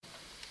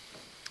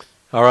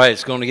All right,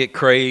 it's going to get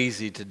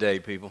crazy today,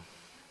 people.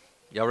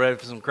 Y'all ready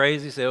for some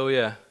crazy? Say, oh,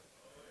 yeah.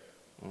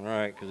 All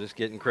right, because it's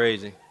getting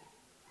crazy.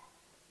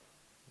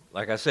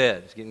 Like I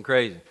said, it's getting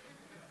crazy.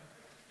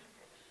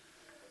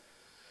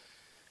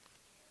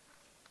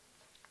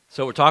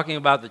 So we're talking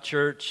about the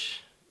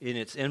church in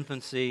its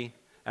infancy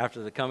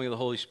after the coming of the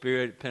Holy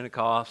Spirit at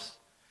Pentecost.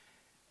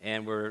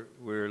 And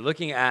we're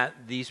looking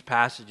at these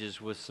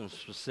passages with some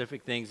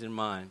specific things in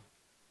mind.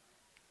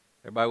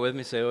 Everybody with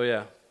me? Say, oh,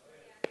 yeah.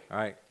 All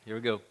right, here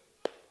we go.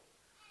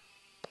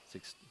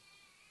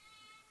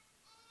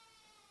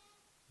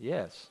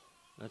 Yes,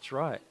 that's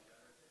right.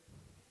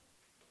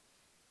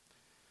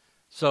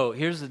 So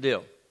here's the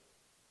deal.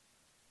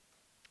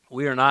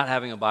 We are not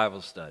having a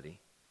Bible study.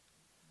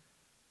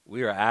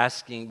 We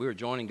are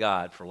joining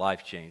God for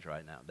life change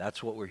right now.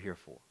 That's what we're here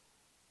for,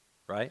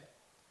 right?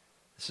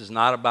 This is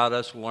not about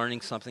us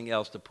learning something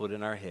else to put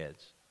in our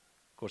heads.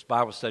 Of course,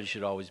 Bible study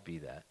should always be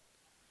that.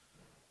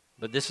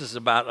 But this is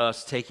about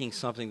us taking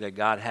something that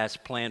God has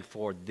planned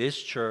for this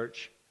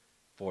church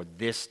for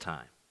this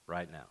time,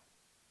 right now.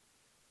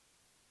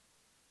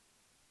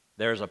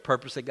 There's a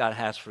purpose that God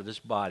has for this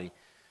body,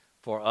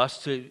 for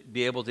us to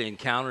be able to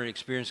encounter and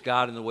experience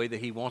God in the way that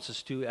He wants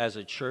us to as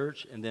a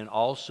church, and then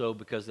also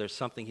because there's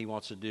something He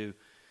wants to do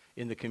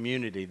in the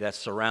community that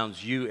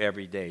surrounds you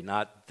every day,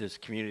 not this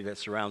community that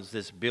surrounds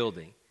this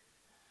building,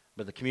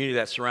 but the community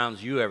that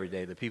surrounds you every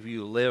day, the people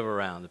you live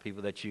around, the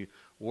people that you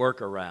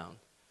work around,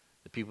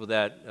 the people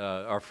that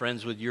are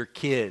friends with your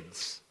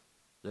kids,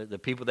 the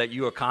people that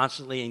you are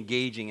constantly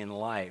engaging in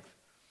life.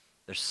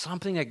 There's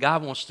something that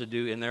God wants to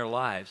do in their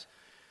lives.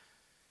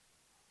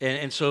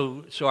 And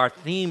so our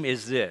theme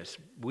is this.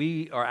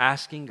 We are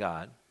asking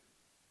God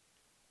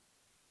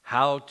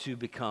how to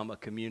become a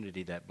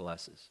community that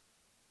blesses.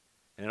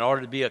 And in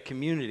order to be a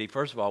community,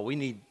 first of all,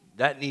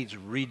 that needs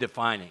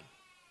redefining.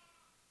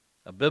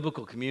 A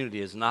biblical community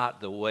is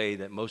not the way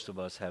that most of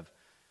us have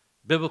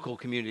been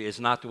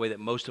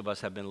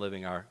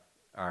living our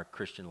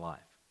Christian life.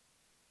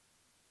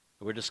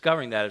 We're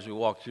discovering that as we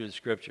walk through the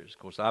scriptures. Of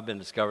course, I've been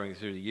discovering it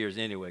through the years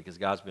anyway, because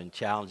God's been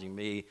challenging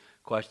me,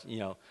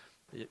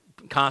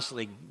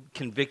 constantly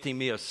convicting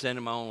me of sin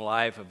in my own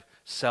life, of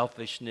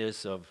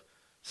selfishness, of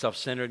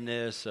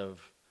self-centeredness, of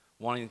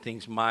wanting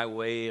things my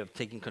way, of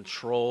taking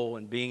control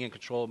and being in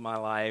control of my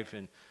life,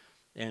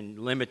 and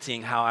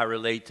limiting how I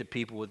relate to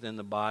people within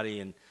the body.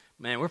 And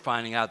man, we're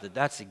finding out that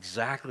that's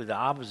exactly the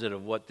opposite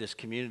of what this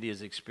community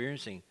is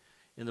experiencing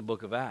in the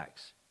book of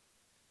Acts.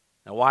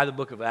 Now, why the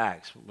book of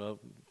Acts? Well,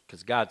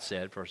 because God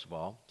said, first of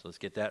all, so let's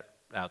get that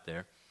out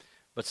there.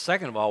 But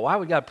second of all, why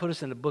would God put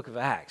us in the book of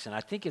Acts? And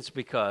I think it's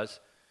because,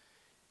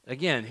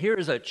 again, here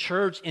is a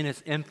church in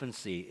its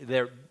infancy.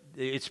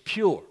 It's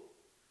pure.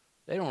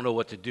 They don't know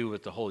what to do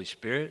with the Holy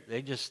Spirit.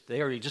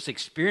 They are just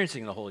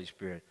experiencing the Holy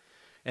Spirit.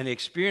 And the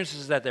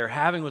experiences that they're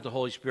having with the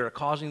Holy Spirit are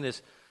causing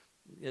this,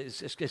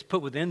 it's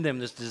put within them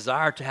this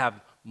desire to have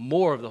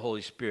more of the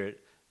Holy Spirit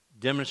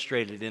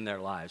demonstrated in their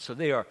lives. So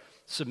they are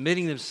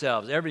submitting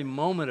themselves every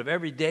moment of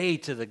every day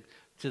to the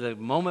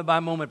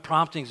moment-by-moment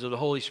promptings of the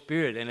Holy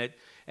Spirit,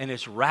 and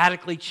it's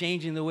radically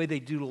changing the way they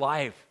do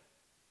life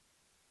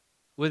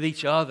with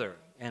each other,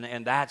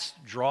 and that's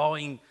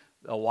drawing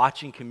a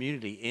watching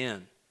community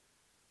in,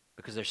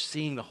 because they're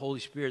seeing the Holy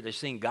Spirit, they're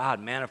seeing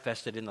God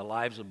manifested in the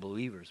lives of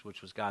believers,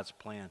 which was God's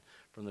plan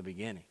from the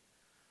beginning.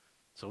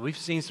 So we've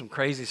seen some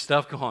crazy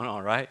stuff going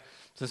on, right?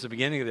 Since the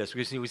beginning of this,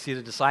 we see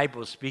the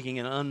disciples speaking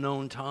in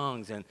unknown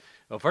tongues, and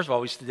well, first of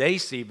all, they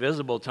see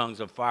visible tongues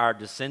of fire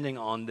descending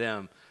on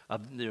them,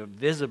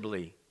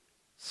 visibly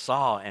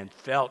saw and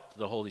felt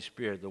the Holy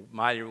Spirit, the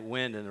mighty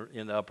wind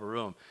in the upper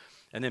room.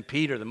 And then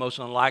Peter, the most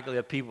unlikely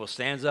of people,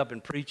 stands up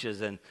and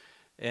preaches, and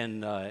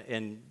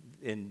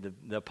the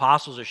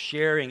apostles are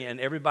sharing, and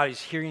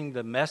everybody's hearing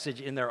the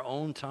message in their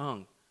own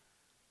tongue,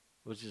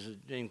 which is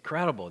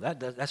incredible.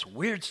 That's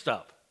weird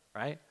stuff,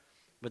 right?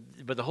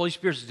 But the Holy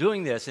Spirit's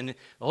doing this, and the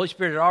Holy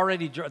Spirit had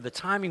already, the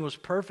timing was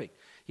perfect.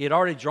 He had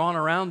already drawn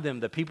around them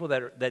the people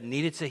that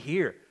needed to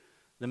hear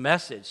the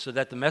message, so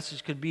that the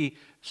message could be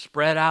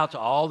spread out to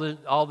all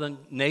the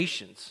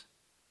nations.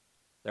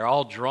 They're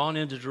all drawn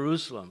into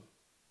Jerusalem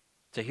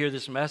to hear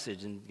this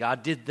message, and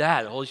God did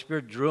that. The Holy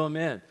Spirit drew them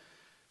in,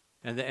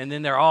 and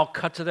then they're all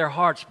cut to their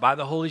hearts by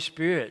the Holy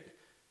Spirit,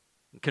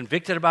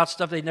 convicted about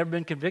stuff they'd never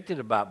been convicted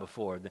about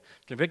before,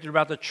 convicted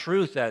about the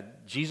truth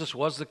that Jesus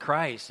was the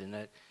Christ and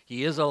that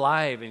He is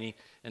alive,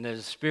 and that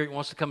His Spirit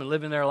wants to come and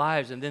live in their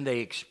lives, and then they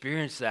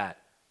experience that.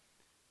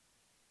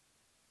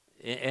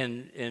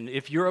 And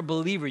if you're a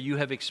believer, you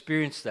have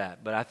experienced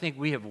that. But I think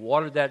we have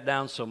watered that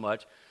down so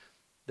much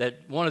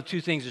that one of two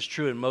things is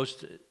true in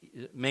most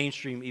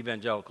mainstream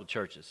evangelical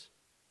churches,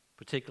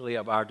 particularly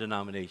of our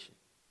denomination,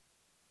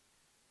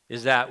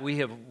 is that we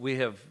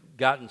have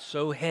gotten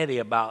so heady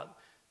about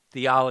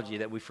theology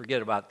that we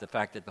forget about the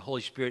fact that the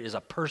Holy Spirit is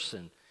a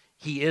person.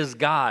 He is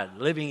God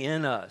living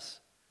in us.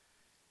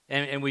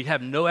 And we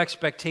have no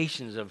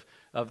expectations of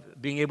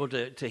being able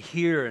to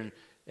hear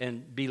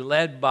and be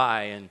led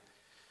by and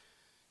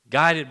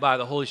guided by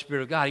the Holy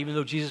Spirit of God, even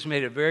though Jesus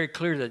made it very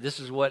clear that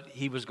this is what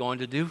He was going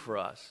to do for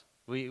us.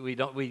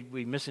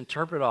 We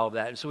misinterpret all of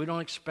that, and so we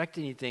don't expect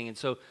anything, and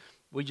so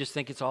we just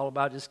think it's all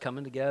about just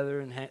coming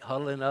together and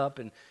huddling up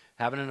and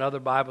having another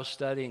Bible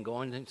study and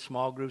going in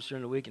small groups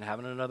during the week and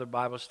having another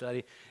Bible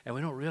study, and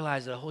we don't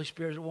realize that the Holy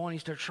Spirit is wanting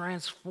to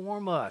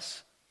transform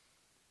us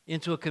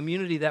into a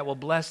community that will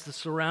bless the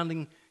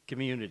surrounding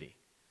community,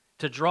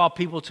 to draw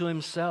people to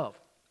Himself.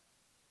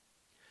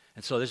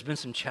 And so there's been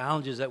some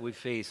challenges that we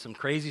faced, some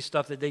crazy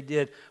stuff that they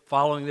did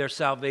following their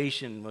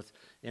salvation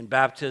in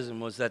baptism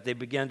was that they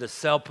began to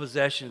sell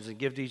possessions and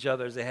give to each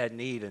other as they had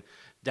need, and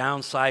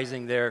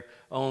downsizing their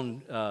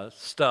own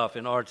stuff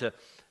in order to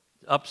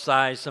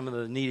upsize some of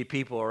the needy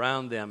people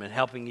around them and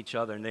helping each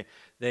other. And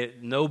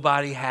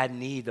nobody had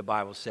need, the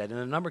Bible said. And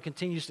the number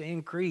continues to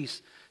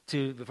increase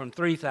from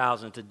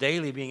 3,000 to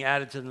daily being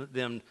added to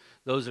them,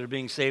 those that are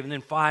being saved. And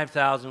then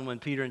 5,000 when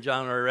Peter and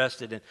John are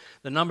arrested. And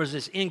the numbers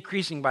is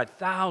increasing by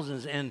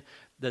thousands. And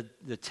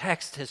the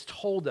text has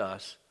told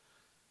us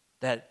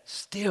that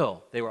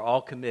still they were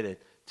all committed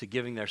to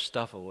giving their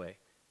stuff away.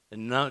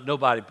 And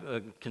nobody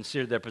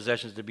considered their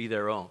possessions to be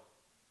their own.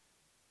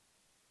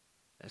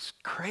 That's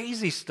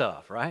crazy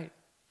stuff, right?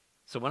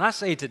 So when I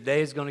say today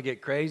is going to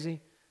get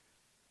crazy,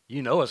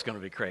 you know it's going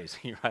to be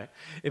crazy, right?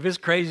 If it's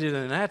crazier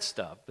than that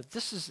stuff. But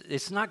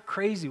it's not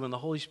crazy when the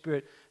Holy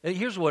Spirit,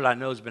 here's what I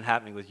know has been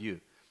happening with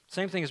you.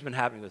 Same thing has been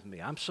happening with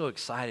me. I'm so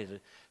excited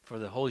for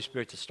the Holy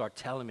Spirit to start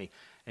telling me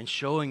and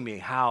showing me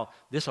how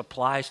this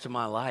applies to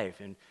my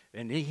life.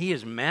 And He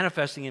is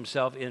manifesting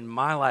Himself in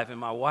my life, in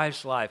my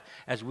wife's life,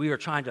 as we are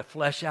trying to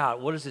flesh out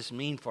what does this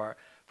mean for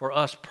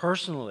us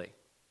personally.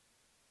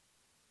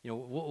 You know,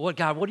 what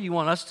God, what do you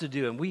want us to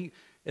do?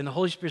 And the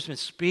Holy Spirit's been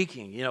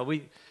speaking. You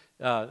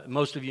know,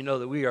 most of you know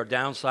that we are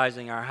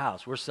downsizing our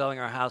house. We're selling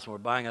our house and we're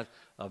buying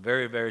a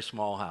very, very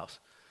small house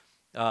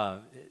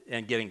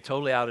and getting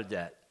totally out of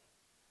debt,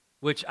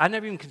 which I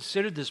never even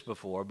considered this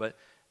before, but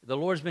the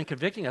Lord's been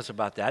convicting us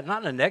about that,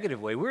 not in a negative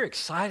way. We're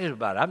excited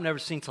about it. I've never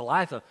seen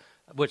Talitha,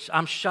 which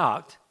I'm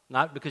shocked,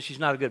 not because she's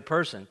not a good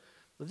person,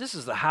 but this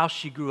is the house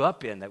she grew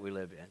up in that we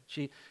live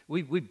in.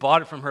 We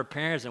bought it from her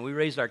parents and we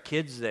raised our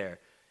kids there.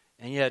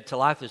 And yet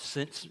Talitha,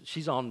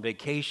 she's on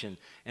vacation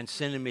and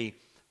sending me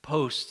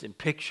posts and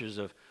pictures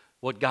of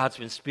what God's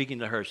been speaking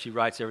to her. She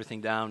writes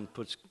everything down,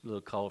 puts little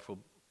colorful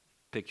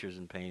pictures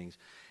and paintings.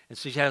 And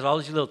so she has all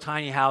these little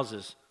tiny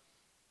houses.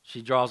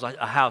 She draws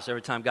a house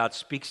every time God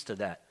speaks to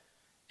that.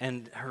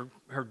 And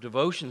her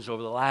devotions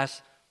over the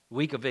last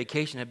week of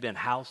vacation have been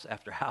house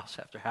after house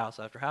after house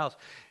after house.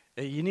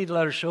 You need to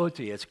let her show it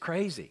to you. It's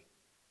crazy.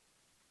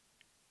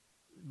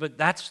 But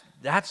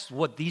that's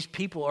what these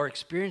people are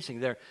experiencing.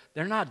 They're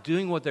not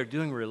doing what they're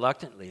doing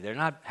reluctantly. They're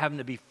not having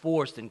to be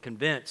forced and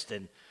convinced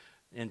and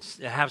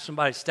have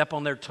somebody step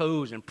on their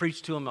toes and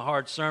preach to them a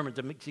hard sermon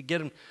to get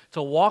them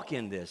to walk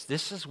in this.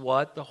 This is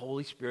what the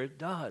Holy Spirit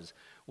does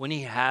when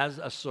He has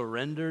a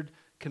surrendered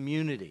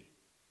community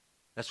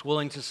that's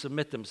willing to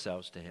submit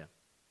themselves to Him.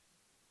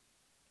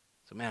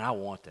 So, man, I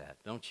want that,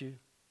 don't you?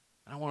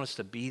 I want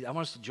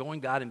us to join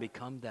God and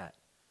become that.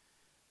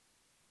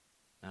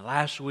 Now,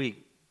 last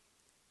week,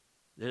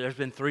 there's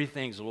been three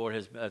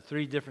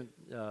different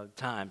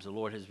times the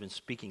Lord has been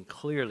speaking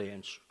clearly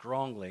and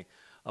strongly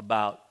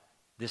about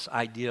this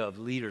idea of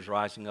leaders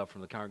rising up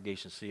from the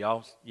congregation. So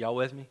y'all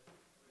with me?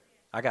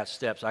 I got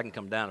steps. I can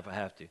come down if I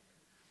have to.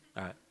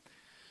 All right.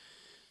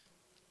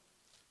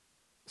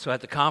 So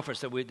at the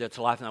conference that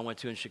Talitha and I went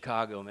to in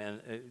Chicago, man,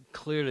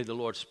 clearly the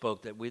Lord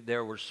spoke that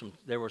there were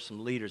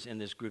some leaders in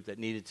this group that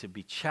needed to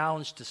be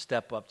challenged to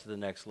step up to the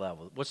next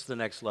level. What's the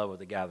next level of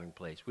the gathering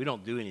place? We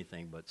don't do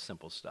anything but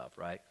simple stuff,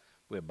 right?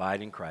 We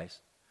abide in Christ.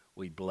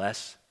 We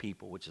bless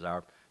people, which is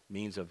our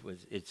means of,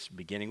 it's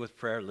beginning with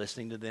prayer,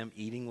 listening to them,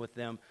 eating with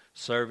them,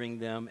 serving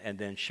them, and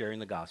then sharing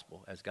the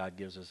gospel as God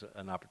gives us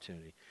an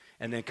opportunity.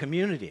 And then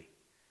community,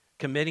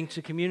 committing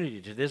to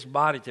community, to this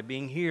body, to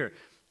being here,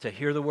 to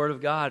hear the word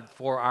of God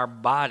for our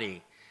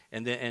body,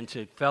 and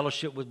to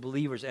fellowship with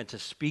believers and to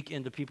speak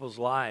into people's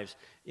lives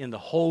in the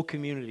whole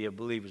community of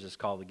believers is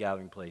called the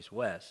Gathering Place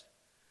West.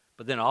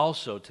 But then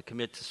also to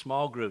commit to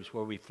small groups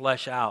where we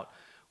flesh out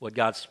what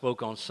God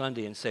spoke on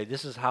Sunday and say,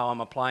 this is how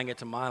I'm applying it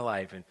to my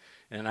life,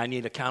 and I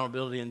need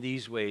accountability in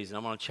these ways, and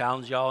I'm going to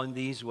challenge y'all in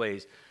these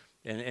ways,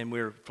 and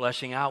we're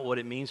fleshing out what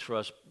it means for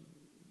us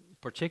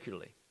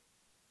particularly.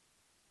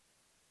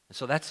 And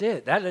so that's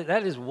it.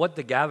 That is what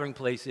the gathering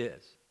place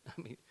is. I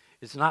mean,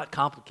 it's not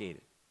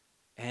complicated.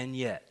 And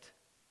yet,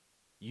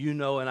 you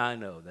know and I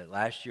know that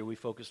last year we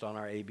focused on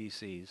our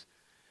ABCs,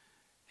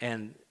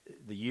 and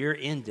the year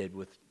ended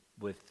with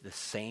the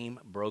same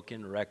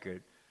broken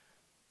record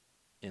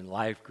in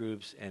life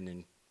groups and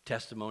in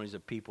testimonies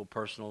of people,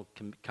 personal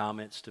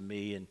comments to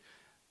me, and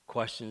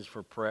questions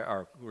for prayer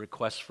or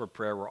requests for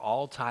prayer were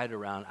all tied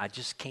around, I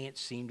just can't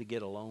seem to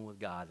get alone with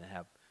God and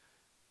have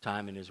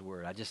time in His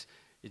Word.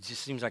 It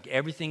just seems like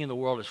everything in the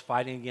world is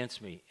fighting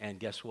against me. And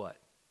guess what?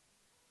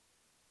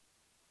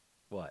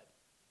 What?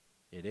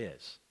 It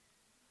is.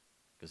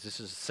 Because this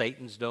is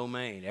Satan's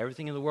domain.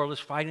 Everything in the world is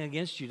fighting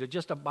against you to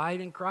just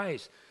abide in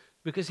Christ.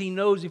 Because he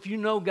knows if you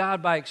know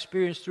God by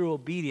experience through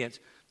obedience,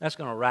 that's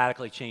going to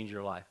radically change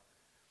your life.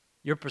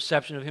 Your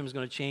perception of him is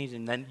going to change,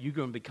 and then you're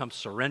going to become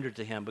surrendered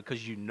to him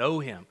because you know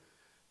him.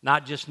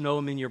 Not just know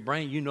him in your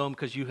brain, you know him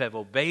because you have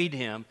obeyed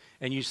him,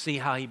 and you see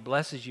how he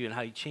blesses you and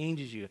how he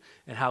changes you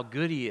and how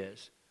good he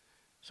is.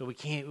 So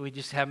we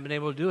just haven't been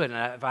able to do it.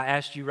 And if I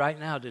asked you right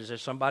now, is there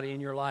somebody in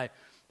your life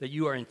that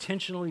you are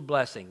intentionally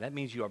blessing? That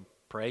means you are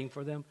praying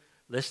for them,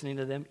 listening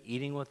to them,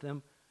 eating with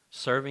them,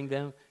 serving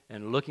them,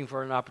 and looking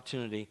for an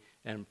opportunity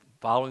and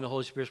following the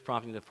Holy Spirit's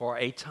prompting for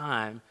a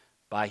time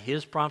by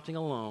his prompting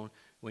alone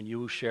when you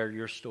will share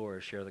your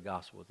story, share the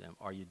gospel with them.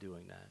 Are you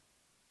doing that?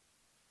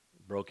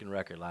 Broken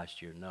record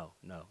last year. No.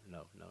 And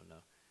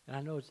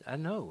I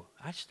know.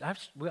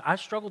 I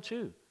struggle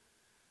too.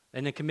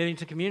 And then committing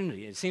to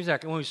community. It seems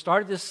like when we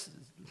started this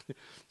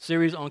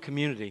series on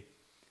community,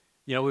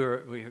 you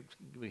know,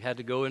 we had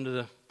to go into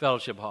the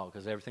fellowship hall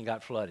because everything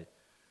got flooded.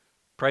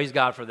 Praise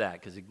God for that,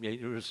 because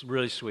it was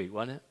really sweet,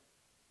 wasn't it?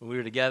 When we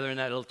were together in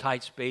that little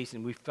tight space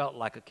and we felt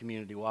like a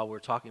community while we were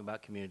talking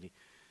about community.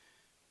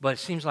 But it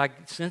seems like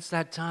since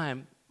that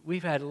time,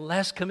 we've had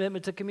less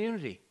commitment to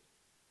community.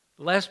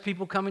 Less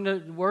people coming to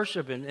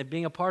worship and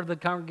being a part of the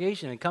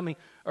congregation and coming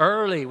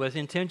early with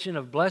intention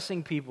of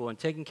blessing people and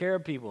taking care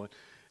of people.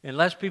 And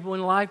less people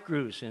in life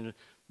groups and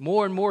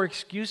more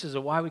excuses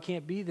of why we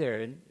can't be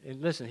there.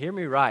 And listen, hear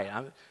me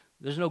right.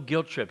 There's no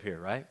guilt trip here,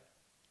 right?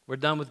 We're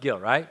done with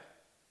guilt, right?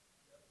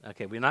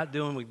 Okay, we're not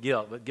doing with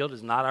guilt, but guilt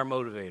is not our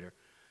motivator.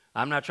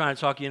 I'm not trying to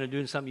talk you into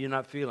doing something you're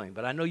not feeling,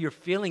 but I know you're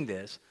feeling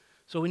this,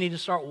 so we need to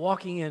start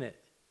walking in it.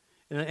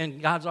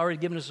 And God's already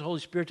given us the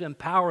Holy Spirit to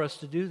empower us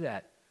to do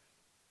that.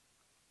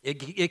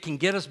 It can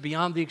get us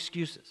beyond the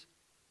excuses,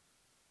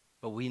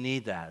 but we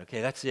need that,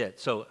 okay? That's it.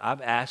 So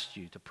I've asked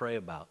you to pray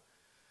about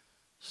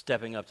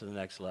stepping up to the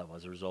next level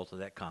as a result of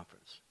that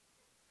conference.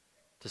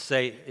 To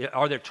say,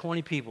 are there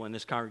 20 people in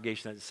this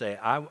congregation that say,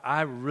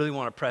 I really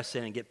want to press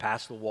in and get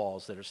past the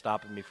walls that are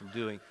stopping me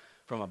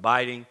from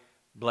abiding,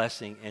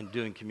 blessing, and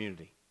doing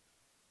community.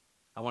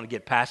 I want to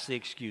get past the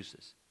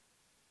excuses.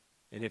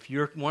 And if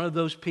you're one of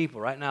those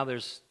people, right now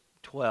there's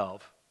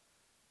 12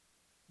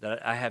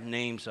 that I have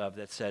names of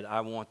that said,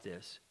 I want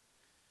this.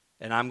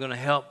 And I'm going to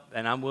help,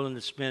 and I'm willing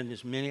to spend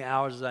as many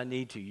hours as I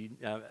need to.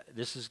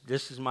 This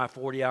is my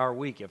 40-hour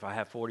week if I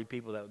have 40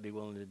 people that would be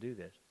willing to do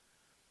this.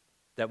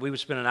 That we would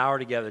spend an hour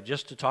together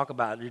just to talk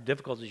about the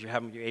difficulties you're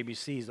having with your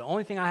ABCs. The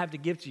only thing I have to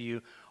give to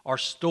you are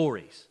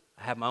stories.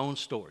 I have my own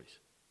stories.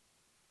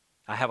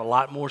 I have a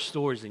lot more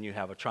stories than you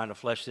have of trying to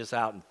flesh this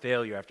out and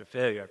failure after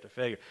failure after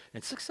failure.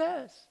 And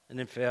success. And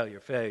then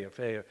failure,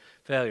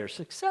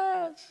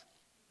 success.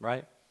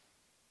 Right?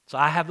 So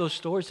I have those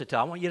stories to tell.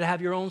 I want you to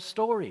have your own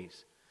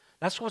stories.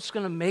 That's what's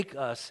going to make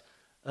us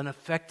an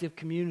effective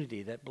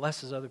community that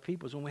blesses other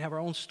people, is when we have our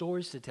own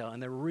stories to tell,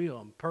 and they're real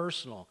and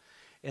personal,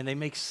 and they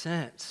make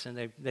sense,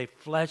 and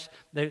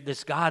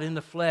there's God in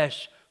the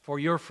flesh for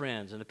your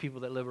friends and the people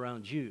that live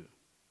around you.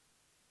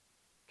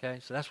 Okay,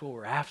 so that's what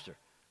we're after.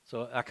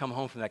 So I come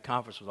home from that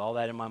conference with all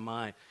that in my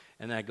mind,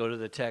 and then I go to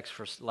the text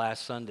for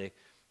last Sunday,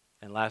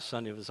 and last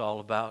Sunday was all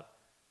about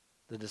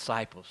the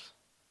disciples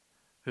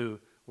who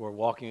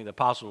the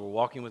apostles were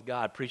walking with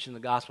God, preaching the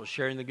gospel,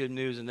 sharing the good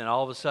news, and then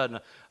all of a sudden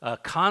a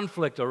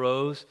conflict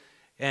arose,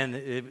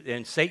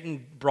 and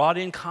Satan brought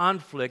in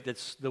conflict.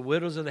 That's the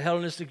widows of the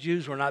Hellenistic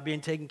Jews were not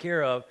being taken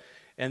care of,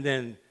 and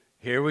then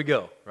here we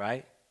go,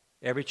 right?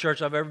 Every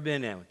church I've ever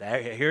been in,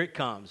 here it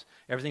comes.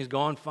 Everything's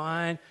going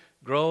fine,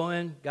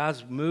 growing,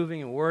 God's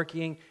moving and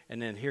working,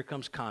 and then here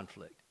comes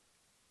conflict.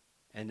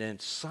 And then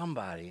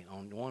somebody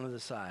on one of the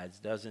sides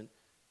doesn't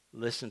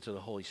listen to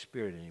the Holy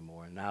Spirit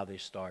anymore, and now they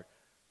start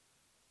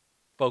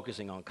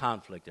focusing on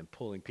conflict and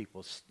pulling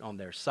people on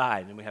their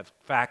side. And we have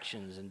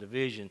factions and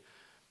division,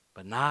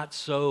 but not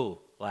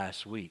so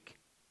last week.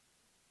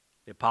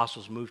 The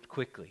apostles moved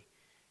quickly,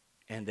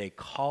 and they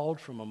called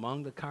from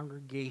among the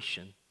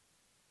congregation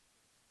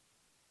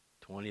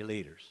 20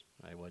 leaders.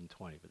 It wasn't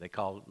 20, but they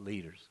called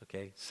leaders,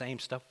 okay? Same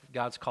stuff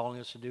God's calling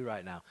us to do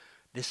right now.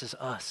 This is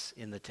us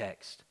in the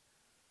text.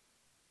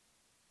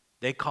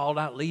 They called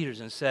out leaders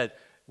and said,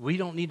 we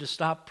don't need to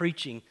stop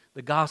preaching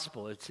the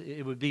gospel.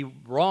 It would be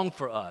wrong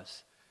for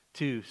us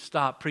to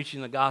stop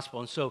preaching the gospel.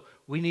 And so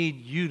we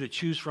need you to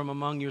choose from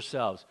among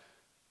yourselves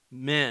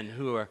men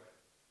who are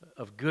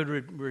of good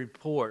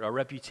report or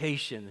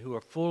reputation, who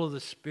are full of the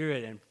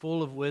Spirit and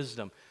full of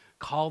wisdom.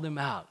 Call them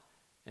out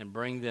and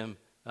bring them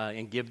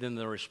and give them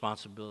the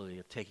responsibility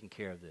of taking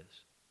care of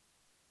this.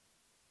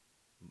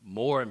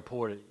 More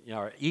important,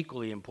 or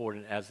equally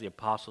important as the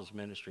apostles'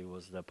 ministry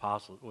was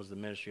the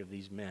ministry of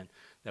these men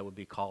that would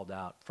be called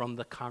out from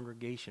the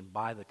congregation,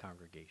 by the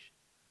congregation.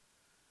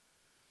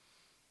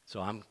 So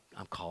I'm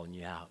calling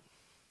you out.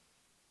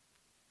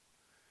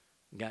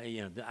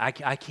 I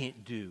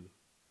can't do.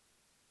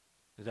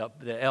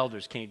 The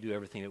elders can't do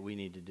everything that we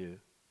need to do.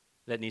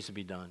 That needs to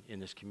be done in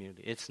this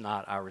community. It's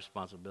not our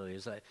responsibility.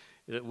 It's like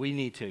we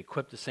need to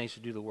equip the saints to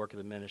do the work of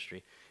the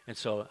ministry. And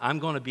so I'm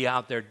going to be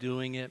out there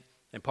doing it.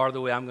 And part of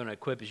the way I'm going to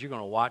equip is you're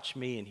going to watch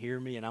me and hear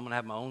me, and I'm going to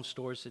have my own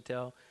stories to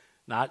tell.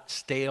 Not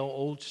stale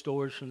old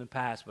stories from the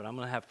past, but I'm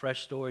going to have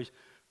fresh stories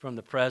from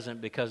the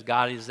present because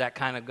God is that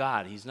kind of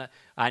God. He's not.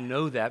 I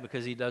know that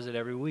because he does it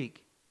every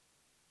week.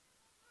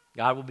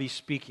 God will be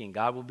speaking,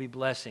 God will be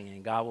blessing,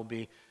 and God will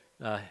be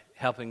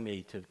helping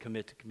me to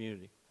commit to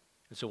community.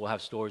 And so we'll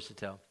have stories to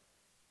tell.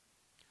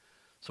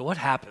 So what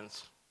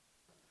happens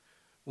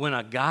when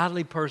a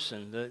godly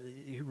person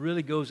who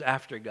really goes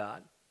after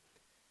God,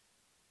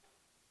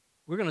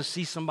 we're going to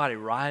see somebody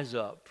rise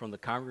up from the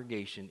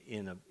congregation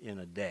in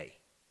a day.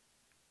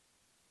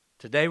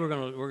 Today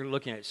we're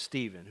looking at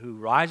Stephen, who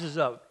rises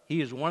up.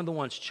 He is one of the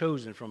ones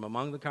chosen from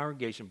among the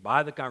congregation,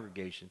 by the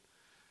congregation,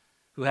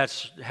 who had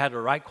the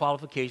right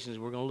qualifications.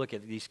 We're going to look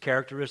at these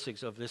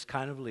characteristics of this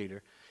kind of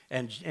leader.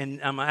 And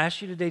I'm going to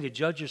ask you today to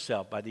judge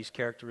yourself by these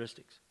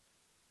characteristics.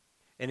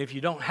 And if you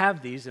don't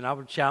have these, then I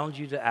would challenge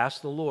you to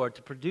ask the Lord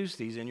to produce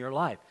these in your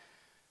life.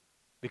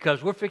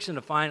 Because we're fixing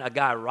to find a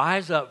guy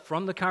rise up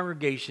from the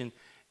congregation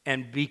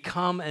and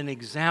become an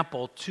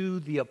example to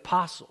the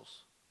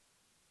apostles.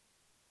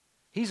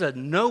 He's a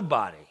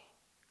nobody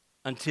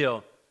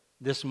until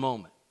this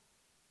moment.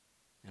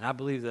 And I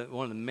believe that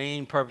one of the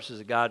main purposes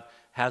that God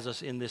has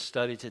us in this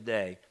study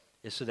today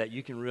is so that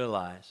you can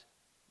realize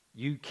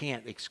you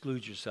can't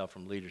exclude yourself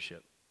from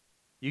leadership.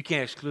 You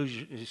can't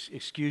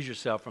excuse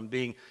yourself from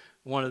being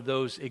one of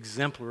those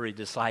exemplary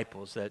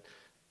disciples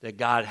that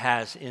God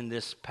has in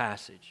this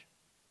passage.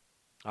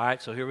 All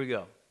right, so here we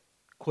go.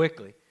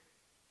 Quickly,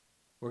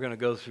 we're going to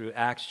go through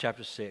Acts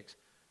chapter 6,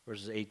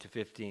 verses 8 to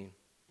 15.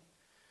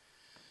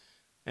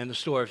 And the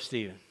story of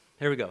Stephen.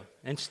 Here we go.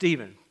 And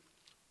Stephen,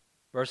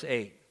 verse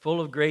 8,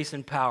 full of grace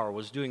and power,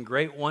 was doing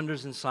great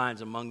wonders and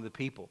signs among the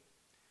people.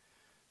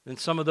 Then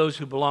some of those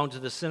who belonged to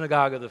the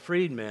synagogue of the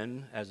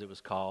freedmen, as it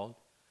was called,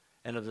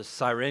 and of the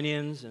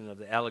Cyrenians, and of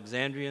the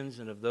Alexandrians,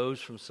 and of those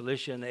from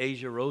Cilicia and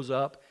Asia rose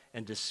up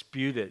and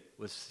disputed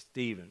with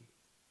Stephen.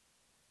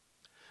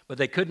 But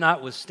they could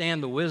not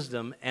withstand the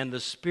wisdom and the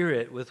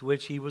spirit with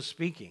which he was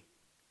speaking.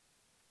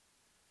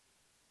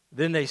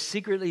 Then they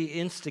secretly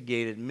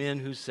instigated men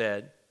who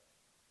said,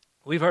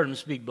 "We've heard him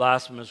speak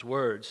blasphemous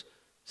words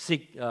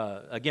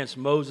against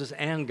Moses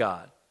and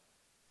God."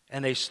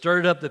 And they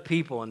stirred up the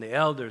people and the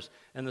elders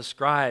and the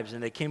scribes,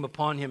 and they came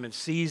upon him and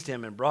seized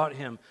him and brought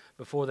him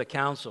before the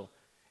council.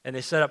 And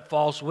they set up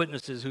false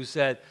witnesses who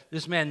said,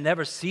 "This man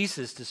never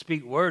ceases to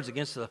speak words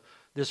against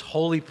this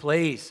holy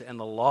place and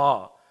the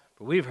law.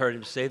 For we've heard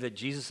him say that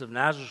Jesus of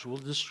Nazareth will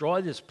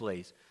destroy this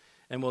place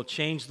and will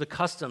change the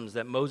customs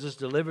that Moses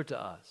delivered to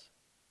us."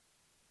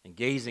 And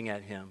gazing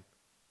at him,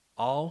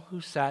 all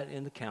who sat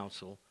in the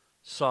council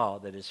saw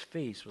that his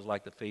face was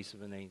like the face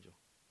of an angel.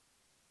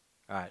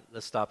 All right,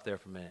 let's stop there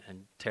for a minute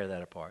and tear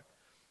that apart.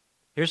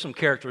 Here's some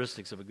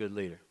characteristics of a good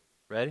leader.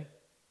 Ready?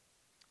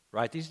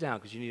 Write these down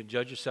because you need to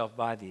judge yourself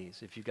by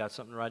these. If you've got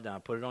something to write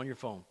down, put it on your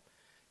phone.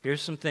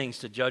 Here's some things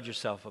to judge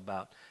yourself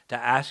about. To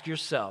ask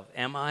yourself,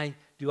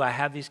 do I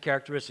have these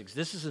characteristics?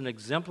 This is an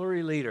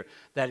exemplary leader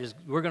that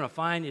we're going to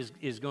find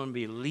is going to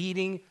be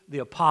leading the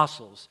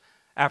apostles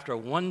after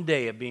one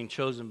day of being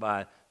chosen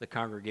by the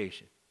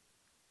congregation.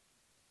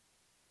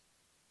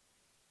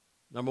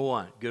 Number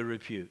one, good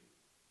repute.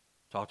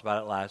 Talked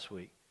about it last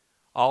week.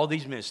 All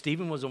these men,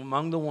 Stephen was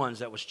among the ones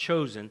that was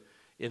chosen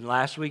in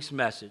last week's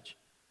message,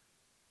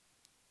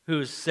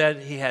 who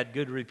said he had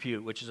good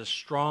repute, which is a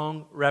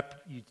strong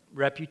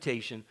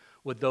reputation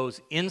with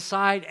those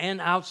inside and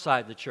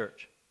outside the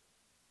church.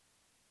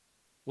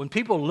 When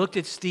people looked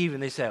at Stephen,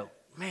 they said,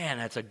 "Man,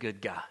 that's a good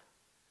guy.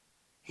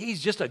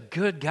 He's just a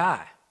good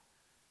guy.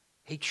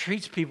 He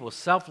treats people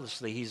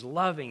selflessly. He's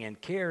loving and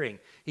caring.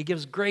 He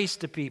gives grace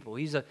to people.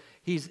 He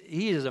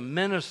is a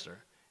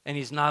minister, and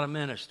he's not a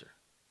minister.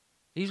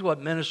 He's what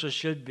ministers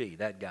should be,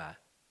 that guy."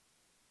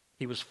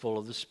 He was full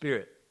of the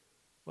Spirit.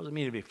 What does it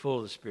mean to be full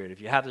of the Spirit? If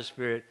you have the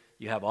Spirit,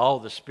 you have all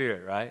the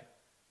Spirit, right?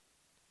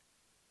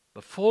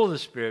 But full of the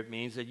Spirit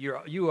means that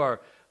you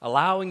are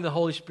allowing the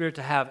Holy Spirit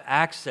to have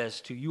access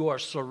to, you are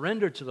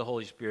surrendered to the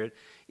Holy Spirit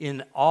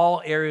in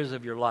all areas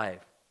of your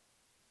life.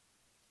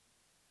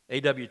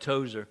 A.W.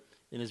 Tozer,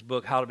 in his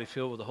book, How to Be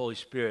Filled with the Holy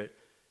Spirit,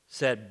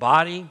 said,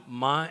 body,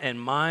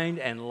 mind,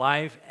 and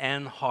life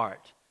and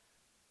heart,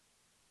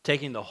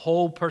 taking the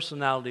whole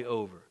personality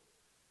over,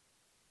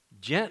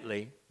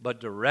 gently but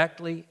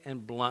directly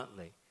and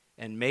bluntly,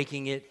 and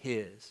making it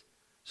his,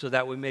 so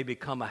that we may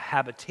become a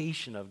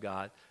habitation of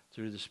God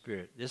through the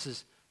Spirit. This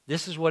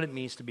is what it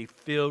means to be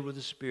filled with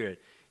the Spirit.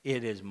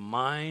 It is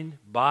mind,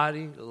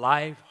 body,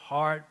 life,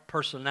 heart,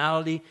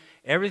 personality,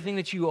 everything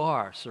that you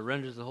are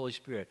surrenders to the Holy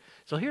Spirit.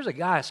 So here's a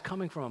guy that's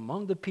coming from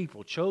among the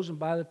people, chosen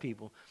by the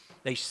people.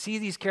 They see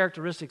these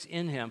characteristics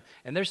in him,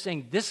 and they're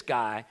saying this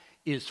guy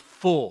is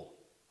full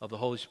of the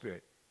Holy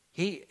Spirit.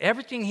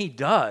 Everything he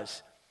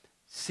does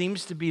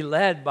seems to be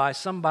led by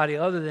somebody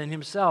other than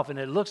himself, and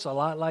it looks a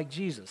lot like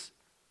Jesus.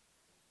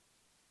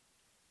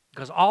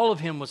 Because all of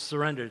him was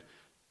surrendered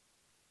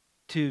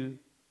to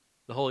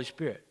the Holy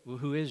Spirit,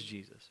 who is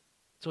Jesus.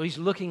 So he's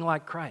looking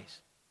like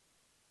Christ.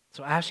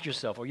 So ask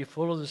yourself, are you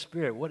full of the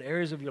Spirit? What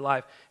areas of your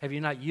life have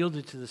you not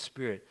yielded to the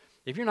Spirit?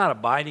 If you're not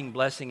abiding,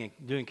 blessing, and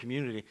doing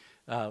community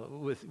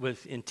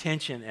with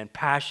intention and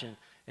passion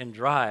and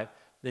drive,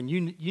 then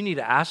you need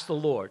to ask the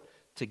Lord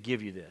to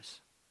give you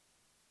this,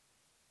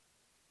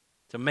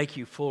 to make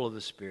you full of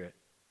the Spirit,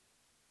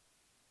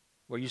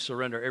 where you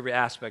surrender every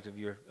aspect of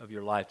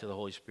your life to the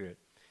Holy Spirit.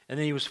 And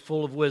then he was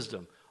full of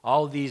wisdom.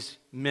 All of these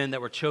men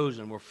that were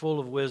chosen were full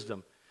of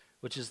wisdom,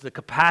 which is the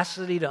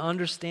capacity to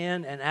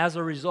understand and as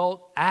a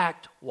result,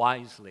 act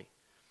wisely.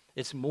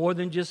 It's more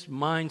than just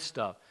mind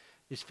stuff.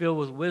 It's filled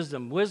with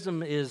wisdom.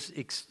 Wisdom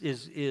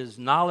is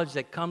knowledge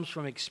that comes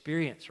from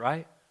experience,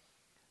 right?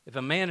 If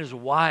a man is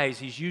wise,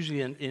 he's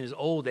usually in his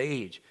old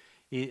age.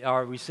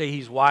 Or we say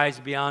he's wise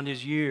beyond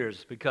his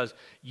years, because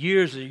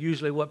years are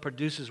usually what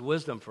produces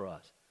wisdom for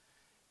us.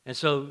 And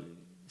so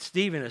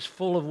Stephen is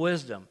full of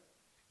wisdom.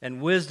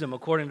 And wisdom,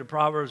 according to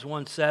Proverbs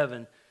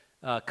 1:7,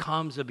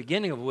 comes, the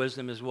beginning of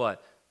wisdom is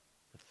what?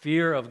 The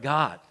fear of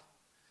God.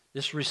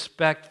 This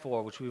respect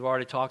for, which we've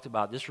already talked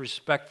about, this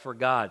respect for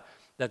God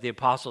that the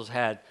apostles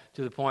had,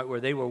 to the point where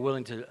they were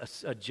willing to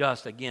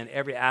adjust, again,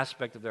 every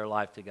aspect of their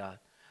life to God.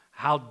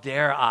 How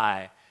dare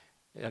I,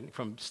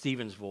 from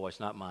Stephen's voice,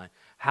 not mine,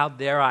 how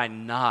dare I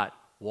not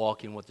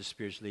walk in what the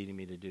Spirit's leading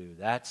me to do?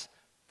 That's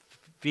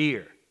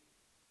fear,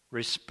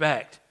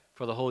 respect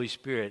for the Holy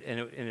Spirit, and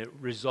it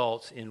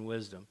results in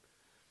wisdom.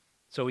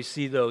 So we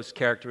see those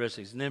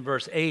characteristics. And then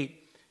verse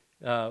 8,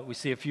 we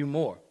see a few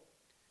more.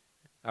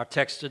 Our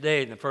text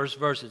today, in the first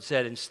verse, it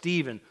said, "And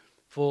Stephen,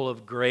 full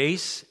of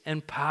grace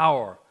and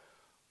power."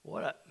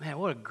 What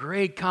a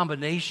great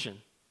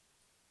combination.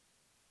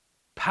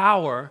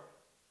 Power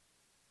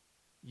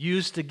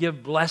used to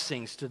give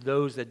blessings to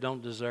those that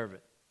don't deserve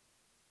it.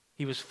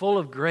 He was full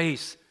of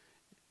grace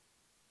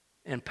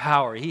and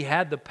power. He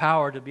had the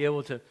power to be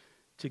able to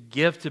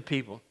give to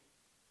people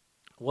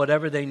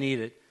whatever they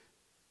needed.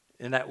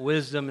 And that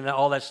wisdom and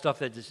all that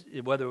stuff,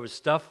 whether it was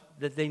stuff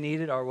that they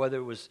needed or whether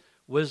it was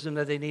wisdom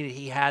that they needed,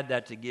 he had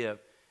that to give.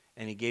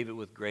 And he gave it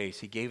with grace.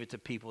 He gave it to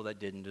people that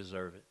didn't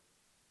deserve it.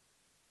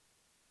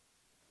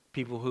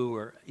 People who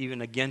were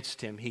even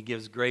against him, he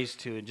gives grace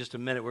to. In just a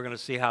minute, we're going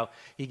to see how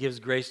he gives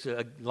grace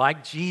to,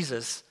 like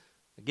Jesus.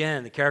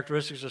 Again, the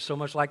characteristics are so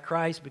much like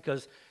Christ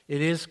because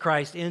it is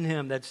Christ in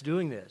him that's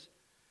doing this.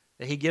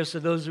 That he gives to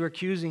those who are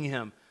accusing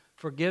him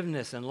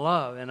forgiveness and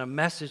love and a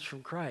message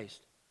from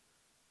Christ.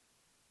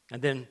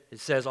 And then it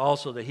says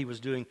also that he was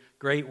doing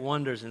great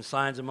wonders and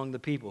signs among the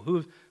people.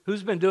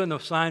 Who's been doing the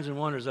signs and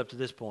wonders up to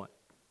this point?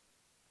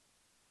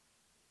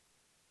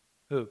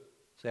 Who?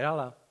 Say it out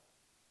loud.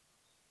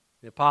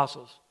 The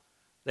apostles.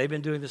 They've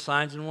been doing the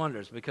signs and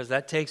wonders because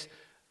that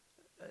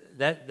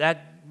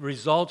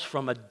results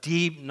from a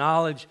deep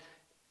knowledge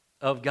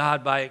of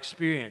God by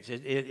experience.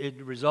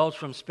 It results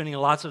from spending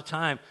lots of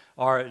time,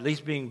 or at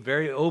least being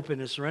very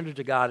open and surrendered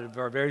to God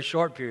for a very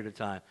short period of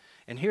time.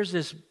 And here's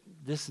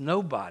this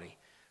nobody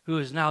who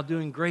is now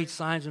doing great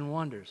signs and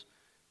wonders,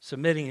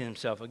 submitting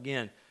himself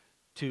again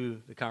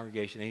to the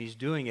congregation. And he's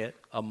doing it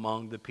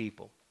among the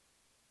people.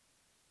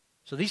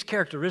 So these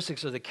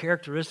characteristics are the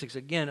characteristics,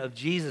 again, of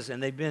Jesus,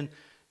 and they've been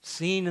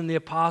seen in the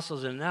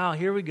apostles. And now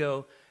here we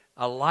go,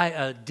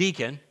 a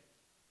deacon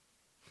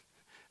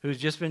who's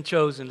just been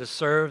chosen to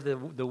serve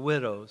the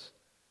widows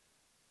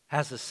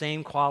has the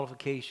same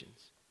qualifications.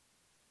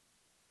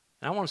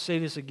 And I want to say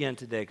this again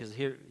today, because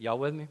here, y'all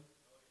with me?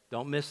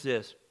 Don't miss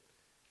this.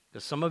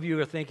 Because some of you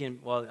are thinking,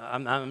 well,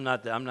 I'm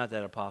not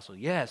that apostle.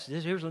 Yes,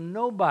 here's a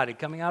nobody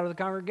coming out of the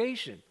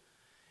congregation.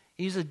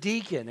 He's a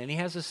deacon, and he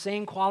has the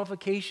same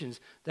qualifications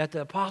that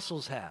the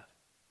apostles have.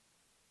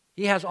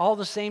 He has all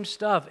the same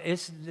stuff.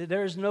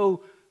 There's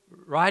no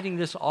writing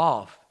this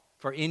off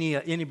for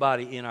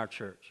anybody in our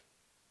church.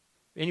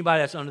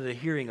 Anybody that's under the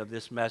hearing of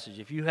this message.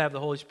 If you have the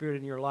Holy Spirit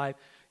in your life,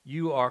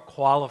 you are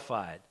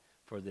qualified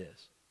for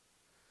this.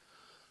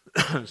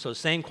 So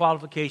same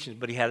qualifications,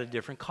 but he had a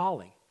different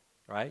calling,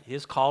 right?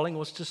 His calling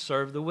was to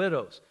serve the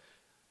widows.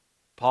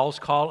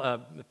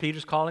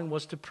 Peter's calling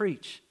was to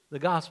preach the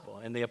gospel,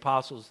 and the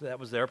apostles, that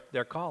was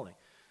their calling.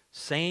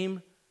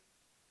 Same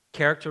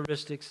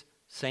characteristics,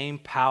 same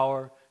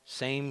power,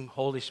 same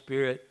Holy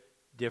Spirit,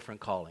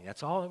 different calling.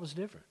 That's all that was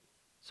different.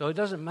 So it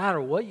doesn't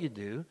matter what you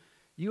do.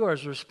 You are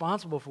as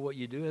responsible for what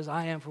you do as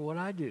I am for what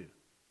I do.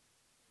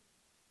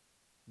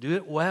 Do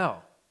it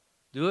well.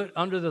 Do it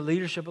under the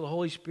leadership of the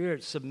Holy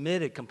Spirit.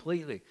 Submit it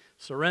completely.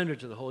 Surrender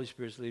to the Holy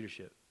Spirit's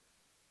leadership.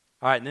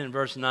 All right, and then in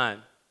verse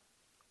 9,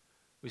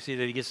 we see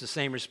that he gets the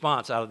same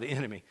response out of the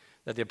enemy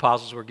that the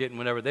apostles were getting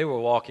whenever they were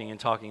walking and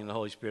talking in the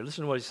Holy Spirit.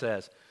 Listen to what he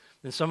says.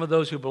 Then some of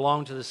those who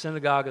belonged to the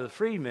synagogue of the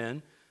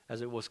freedmen,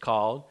 as it was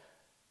called,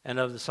 and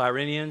of the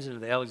Cyrenians and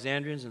of the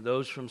Alexandrians and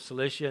those from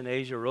Cilicia and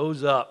Asia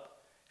rose up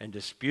and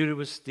disputed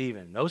with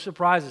Stephen. No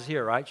surprises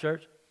here, right,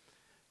 church?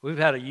 We've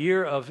had a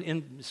year of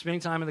spending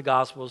time in the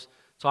Gospels,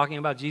 talking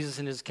about Jesus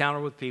and his encounter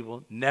with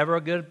people. Never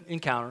a good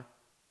encounter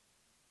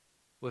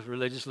with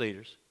religious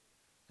leaders.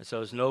 And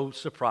so it's no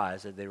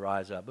surprise that they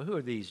rise up. But who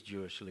are these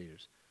Jewish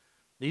leaders?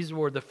 These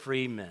were the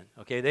free men.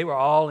 Okay, they were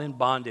all in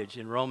bondage,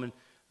 in Roman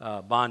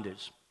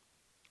bondage.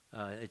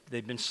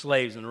 They'd been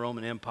slaves in the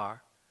Roman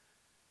Empire.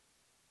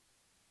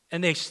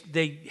 And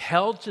they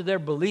held to their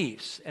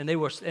beliefs, and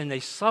they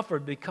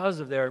suffered because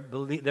of their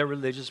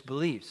religious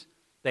beliefs.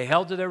 They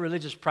held to their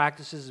religious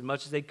practices as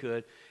much as they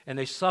could, and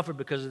they suffered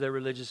because of their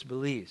religious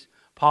beliefs.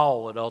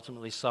 Paul would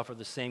ultimately suffer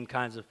the same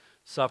kinds of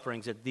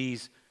sufferings that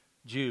these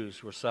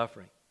Jews were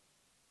suffering.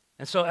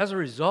 And so as a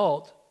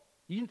result,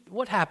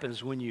 what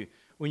happens when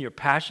you're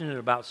passionate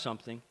about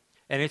something,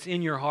 and it's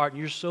in your heart, and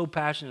you're so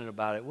passionate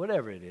about it,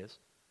 whatever it is,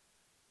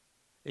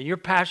 and you're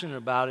passionate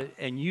about it,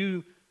 and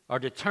you are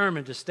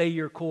determined to stay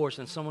your course,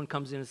 and someone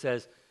comes in and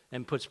says,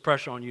 and puts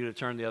pressure on you to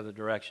turn the other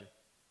direction.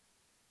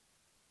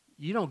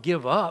 You don't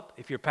give up.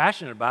 If you're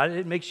passionate about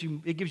it,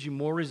 it gives you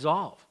more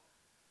resolve.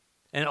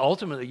 And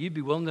ultimately, you'd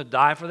be willing to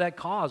die for that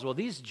cause. Well,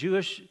 these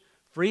Jewish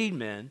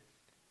freedmen,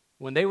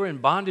 when they were in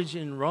bondage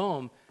in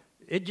Rome,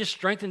 it just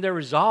strengthened their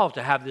resolve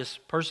to have this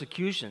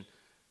persecution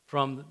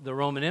from the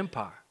Roman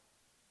Empire.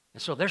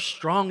 And so they're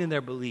strong in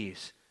their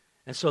beliefs.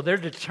 And so they're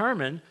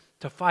determined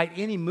to fight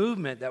any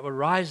movement that would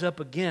rise up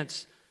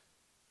against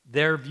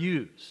their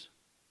views.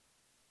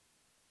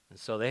 And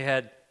so they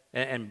had,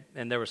 and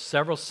there were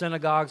several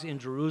synagogues in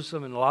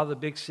Jerusalem. In a lot of the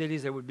big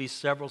cities, there would be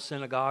several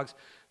synagogues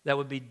that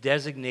would be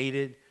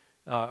designated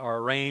or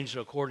arranged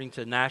according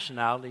to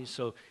nationalities.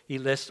 So he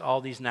lists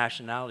all these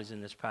nationalities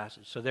in this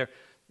passage. So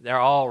they're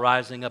all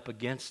rising up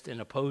against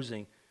and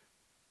opposing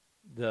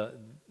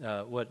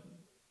what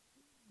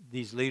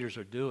these leaders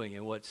are doing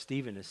and what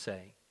Stephen is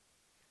saying.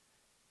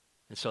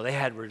 And so they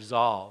had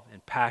resolve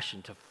and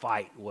passion to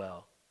fight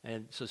well.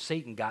 And so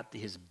Satan got to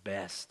his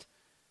best.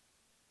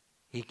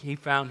 He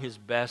found his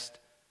best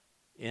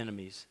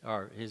enemies,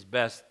 or his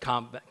best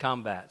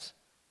combatives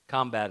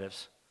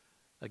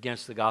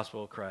against the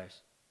gospel of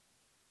Christ.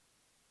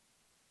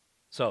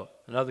 So,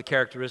 another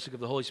characteristic of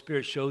the Holy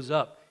Spirit shows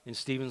up in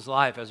Stephen's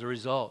life as a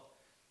result.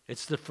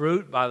 It's the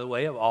fruit, by the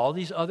way, of all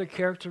these other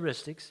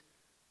characteristics,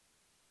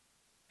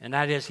 and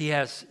that is he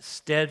has a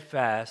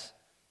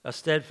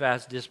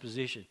steadfast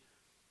disposition.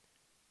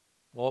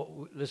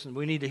 Well, listen,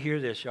 we need to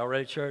hear this. Y'all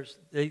ready, church?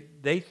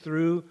 They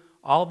threw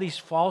all these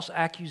false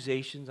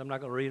accusations. I'm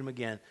not going to read them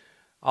again.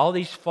 All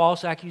these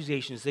false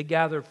accusations. They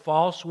gathered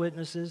false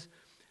witnesses.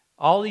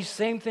 All these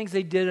same things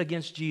they did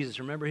against Jesus.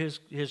 Remember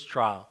his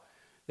trial.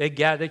 They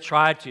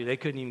tried to. They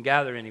couldn't even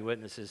gather any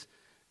witnesses.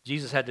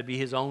 Jesus had to be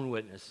his own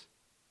witness.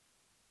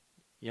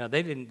 You know,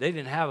 they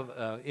didn't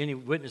have any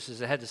witnesses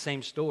that had the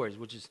same stories,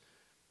 which is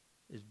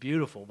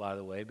beautiful, by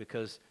the way,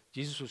 because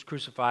Jesus was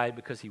crucified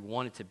because he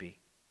wanted to be.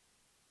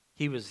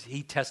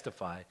 He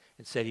testified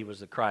and said he was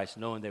the Christ,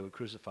 knowing they would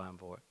crucify him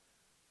for it.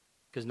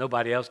 Because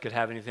nobody else could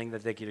have anything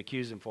that they could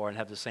accuse him for and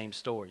have the same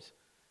stories.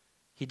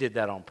 He did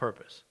that on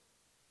purpose.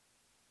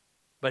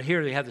 But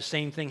here they have the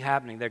same thing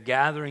happening. They're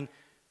gathering,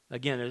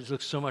 again, it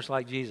looks so much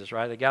like Jesus,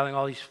 right? They're gathering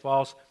all these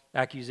false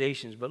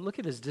accusations. But look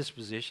at his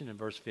disposition in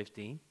verse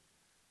 15.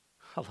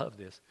 I love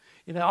this.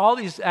 You know, all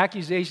these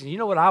accusations, you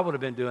know what I would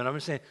have been doing? I'm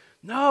saying,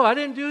 no, I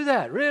didn't do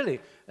that,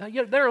 really.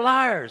 They're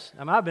liars.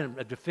 I've been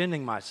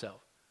defending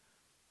myself.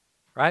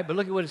 Right? But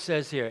look at what it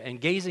says here. And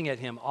gazing at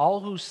him,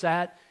 all who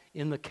sat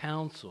in the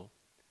council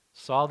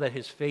saw that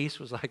his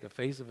face was like the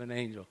face of an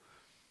angel.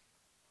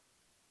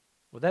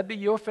 Would that be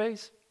your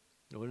face?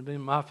 It would have been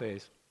my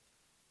face.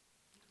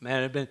 Man,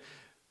 it would have been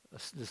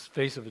this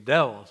face of a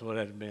devil is what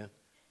it would have been.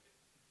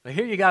 But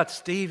here you got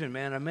Stephen,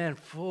 man, a man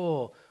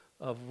full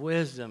of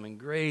wisdom and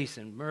grace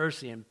and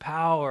mercy and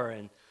power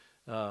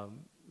and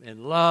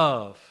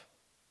love.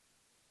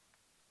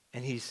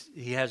 And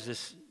he has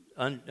this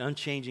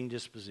unchanging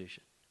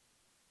disposition.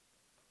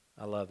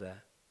 I love that.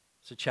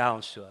 It's a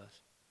challenge to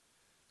us.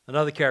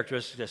 Another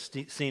characteristic that's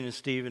seen in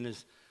Stephen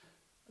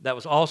that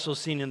was also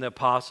seen in the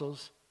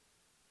apostles.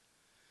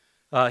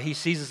 He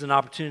seizes an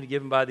opportunity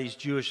given by these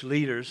Jewish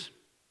leaders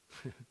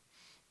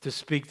to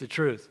speak the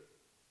truth.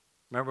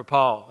 Remember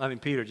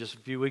Peter just a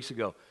few weeks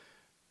ago.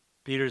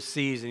 Peter is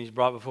seized and he's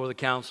brought before the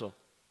council.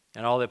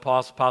 And all the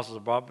apostles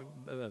are brought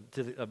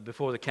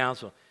before the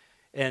council.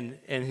 And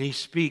he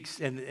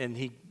speaks and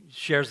he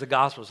shares the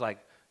gospel. It's like,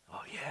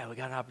 oh yeah, we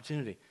got an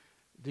opportunity.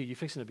 Dude, you're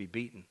fixing to be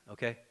beaten,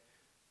 okay?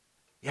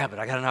 Yeah, but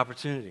I got an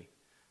opportunity.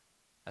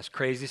 That's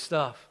crazy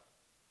stuff.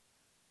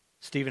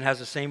 Stephen has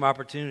the same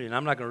opportunity, and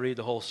I'm not going to read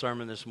the whole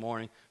sermon this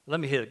morning.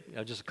 Let me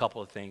hit just a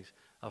couple of things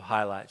of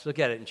highlights. Look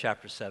at it in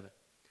chapter 7,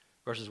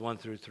 verses 1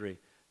 through 3.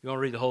 You want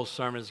to read the whole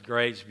sermon, it's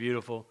great, it's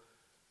beautiful.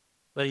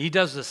 But he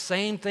does the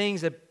same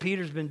things that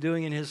Peter's been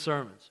doing in his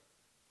sermons.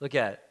 Look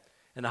at it.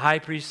 And the high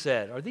priest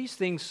said, "Are these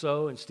things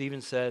so?" And Stephen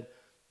said,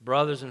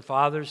 "Brothers and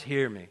fathers,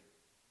 hear me.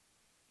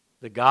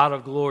 The God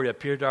of glory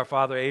appeared to our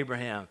father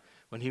Abraham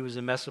when he was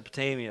in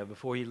Mesopotamia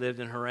before he lived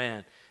in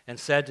Haran, and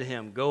said to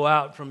him, 'Go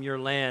out from your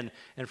land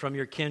and from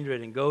your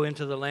kindred and go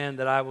into the land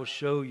that I will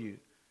show you.'"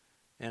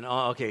 And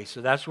okay,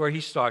 so that's where he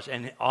starts,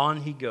 and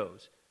on he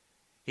goes.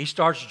 He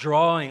starts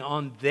drawing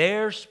on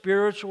their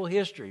spiritual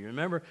history.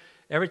 Remember,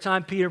 every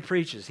time Peter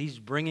preaches, he's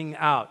bringing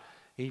out,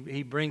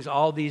 he brings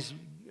all these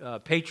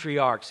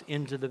patriarchs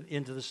into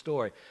the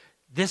story.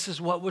 This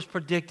is what was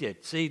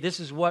predicted. See,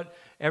 this is what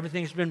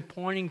everything's been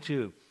pointing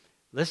to.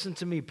 Listen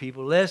to me,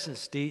 people. Listen,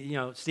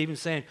 Stephen's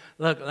saying,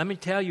 look, let me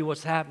tell you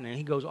what's happening. And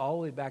he goes all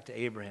the way back to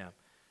Abraham.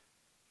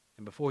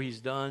 And before he's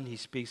done, he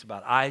speaks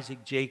about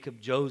Isaac, Jacob,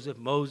 Joseph,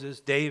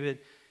 Moses, David.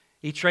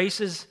 He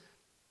traces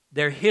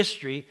their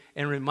history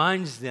and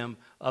reminds them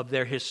of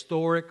their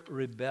historic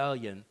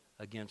rebellion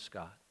against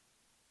God.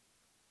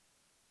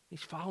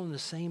 He's following the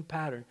same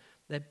pattern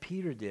that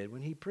Peter did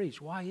when he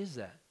preached. Why is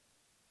that?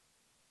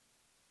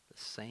 The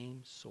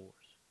same source.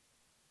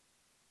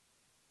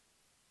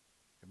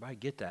 Everybody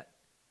get that?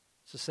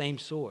 It's the same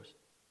source.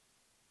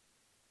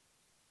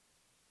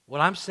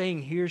 What I'm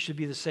saying here should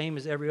be the same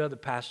as every other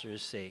pastor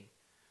is saying.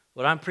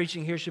 What I'm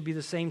preaching here should be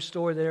the same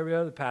story that every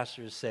other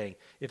pastor is saying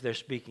if they're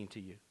speaking to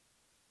you.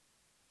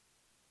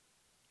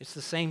 It's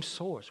the same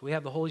source. We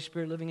have the Holy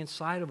Spirit living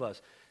inside of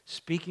us,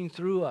 speaking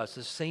through us,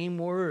 the same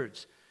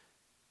words.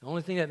 The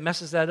only thing that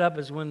messes that up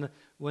is when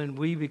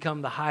we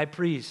become the high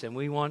priest and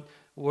we want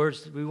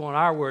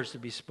our words to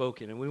be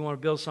spoken and we want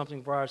to build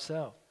something for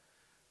ourselves.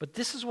 But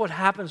this is what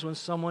happens when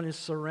someone is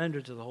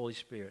surrendered to the Holy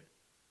Spirit.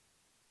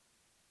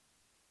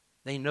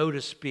 They know to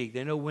speak.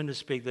 They know when to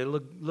speak. They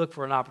look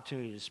for an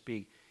opportunity to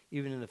speak,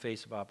 even in the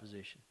face of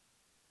opposition.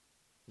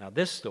 Now,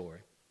 this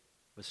story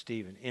with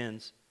Stephen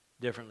ends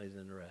differently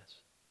than the rest.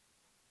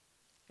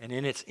 And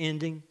in its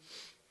ending,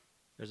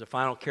 there's a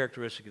final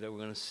characteristic that we're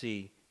going to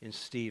see in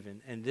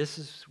Stephen. And this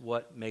is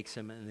what makes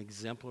him an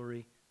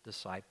exemplary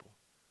disciple.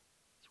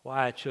 That's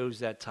why I chose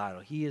that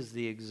title. He is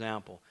the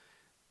example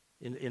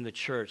in the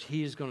church.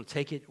 He is going to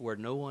take it where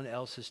no one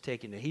else has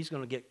taken it. He's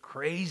going to get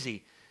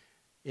crazy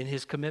in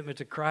his commitment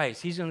to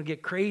Christ. He's going to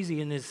get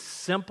crazy in his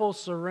simple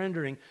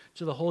surrendering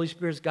to the Holy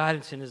Spirit's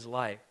guidance in his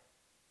life.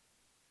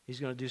 He's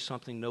going to do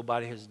something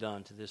nobody has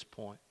done to this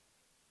point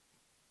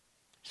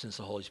since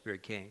the Holy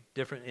Spirit came.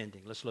 Different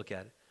ending. Let's look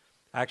at it.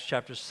 Acts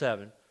chapter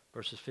 7,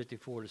 verses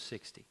 54 to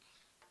 60.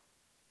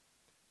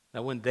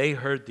 Now, when they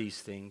heard these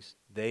things,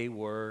 they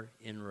were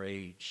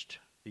enraged.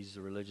 These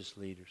are the religious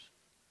leaders.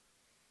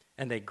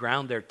 And they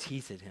ground their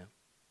teeth at him.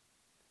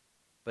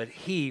 But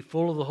he,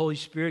 full of the Holy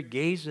Spirit,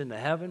 gazed into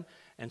heaven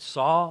and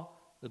saw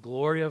the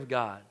glory of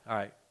God. All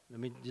right, let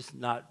me just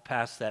not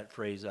pass that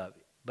phrase up.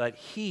 But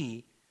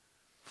he,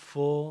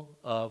 full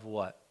of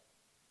what?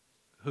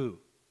 Who?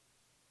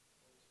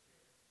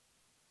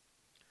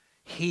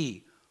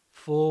 He,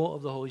 full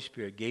of the Holy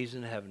Spirit, gazed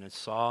into heaven and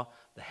saw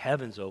the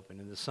heavens open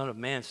and the Son of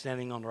Man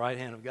standing on the right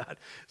hand of God.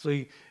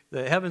 So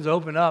the heavens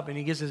open up and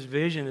he gets this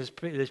vision,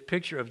 this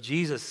picture of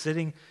Jesus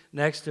sitting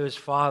next to his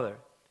Father.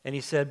 And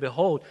he said,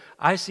 behold,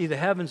 I see the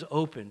heavens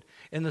opened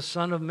and the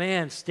Son of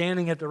Man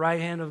standing at the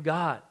right hand of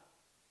God.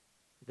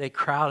 They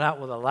cried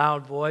out with a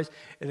loud voice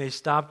and they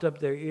stopped up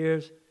their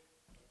ears.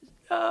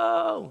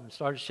 No! And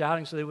started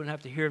shouting so they wouldn't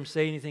have to hear him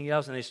say anything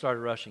else, and they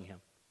started rushing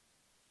him.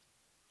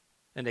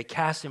 And they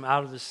cast him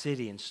out of the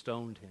city and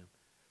stoned him.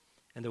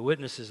 And the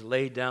witnesses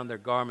laid down their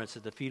garments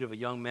at the feet of a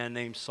young man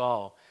named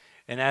Saul.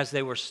 And as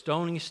they were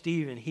stoning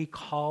Stephen, he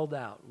called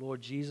out,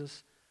 Lord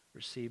Jesus,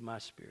 receive my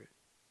spirit.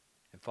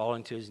 And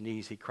falling to his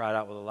knees, he cried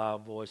out with a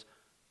loud voice.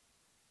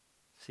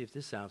 See if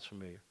this sounds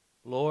familiar.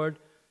 Lord,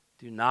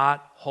 do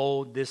not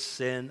hold this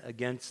sin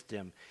against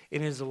him.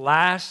 In his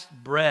last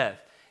breath,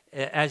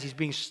 as he's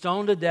being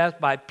stoned to death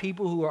by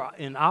people who are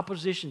in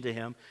opposition to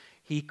him,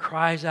 he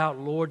cries out,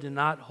 Lord, do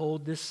not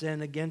hold this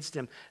sin against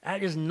him.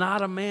 That is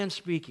not a man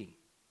speaking.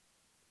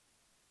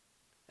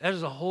 That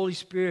is the Holy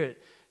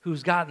Spirit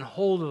who's gotten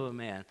hold of a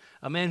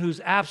man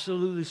who's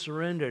absolutely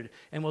surrendered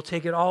and will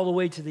take it all the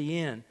way to the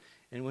end.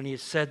 And when he had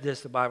said this,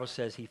 the Bible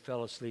says he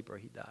fell asleep or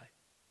he died.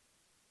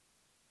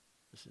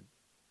 Listen.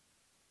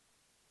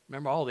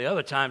 Remember all the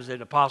other times that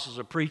apostles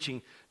are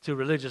preaching to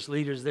religious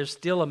leaders, they're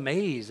still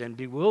amazed and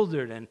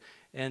bewildered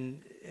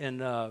and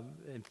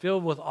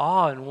filled with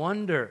awe and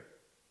wonder.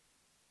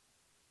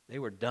 They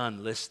were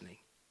done listening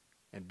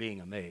and being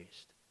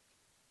amazed.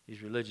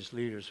 These religious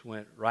leaders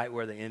went right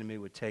where the enemy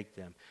would take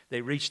them.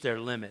 They reached their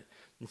limit.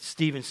 And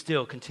Stephen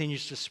still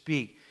continues to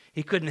speak.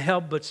 He couldn't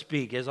help but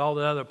speak, as all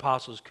the other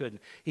apostles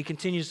couldn't. He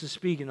continues to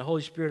speak, and the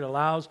Holy Spirit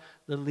allows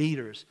the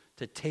leaders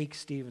to take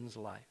Stephen's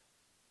life.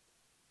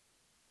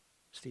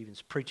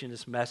 Stephen's preaching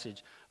this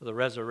message of the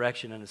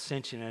resurrection and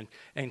ascension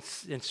and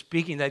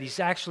speaking that he's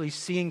actually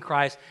seeing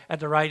Christ at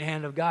the right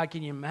hand of God.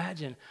 Can you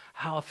imagine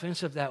how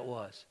offensive that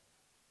was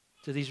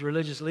to these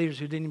religious leaders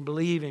who didn't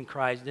believe in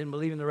Christ, didn't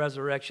believe in the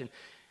resurrection?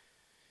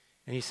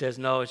 And he says,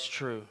 no, it's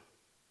true.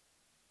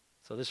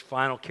 So this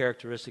final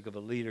characteristic of a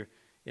leader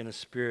in a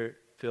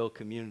Spirit-filled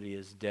community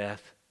is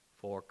death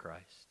for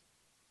Christ.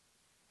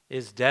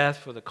 Is death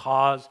for the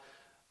cause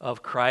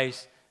of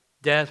Christ.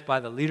 Death by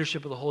the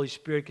leadership of the Holy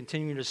Spirit,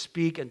 continuing to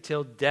speak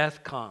until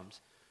death comes.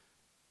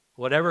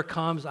 Whatever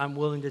comes, I'm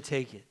willing to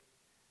take it.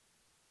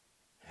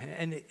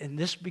 And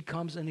this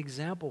becomes an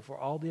example for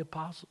all the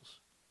apostles.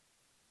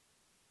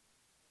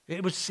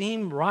 It would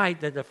seem right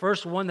that the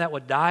first one that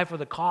would die for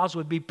the cause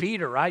would be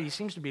Peter, right? He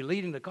seems to be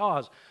leading the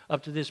cause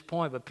up to this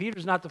point. But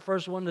Peter's not the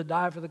first one to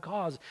die for the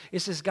cause.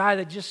 It's this guy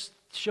that just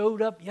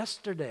showed up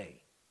yesterday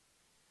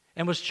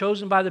and was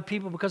chosen by the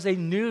people because they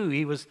knew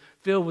he was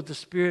filled with the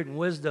Spirit and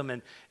wisdom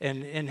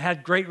and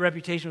had great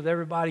reputation with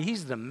everybody.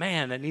 He's the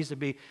man that needs to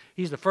be,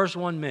 he's the first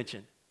one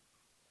mentioned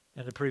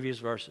in the previous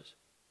verses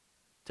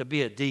to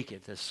be a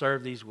deacon, to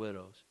serve these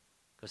widows,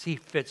 because he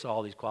fits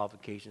all these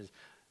qualifications.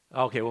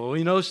 Okay, well,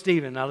 we know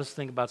Stephen. Now let's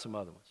think about some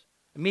other ones.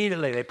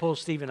 Immediately, they pull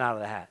Stephen out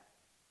of the hat.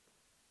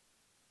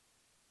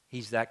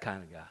 He's that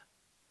kind of guy.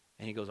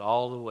 And he goes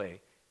all the way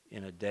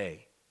in a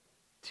day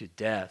to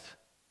death,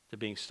 to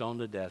being stoned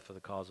to death for the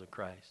cause of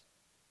Christ.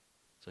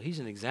 So he's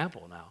an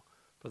example now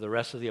for the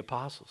rest of the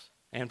apostles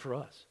and for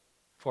us,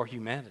 for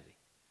humanity.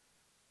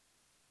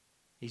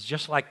 He's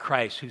just like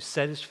Christ, who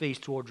set his face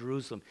toward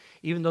Jerusalem.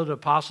 Even though the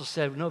apostles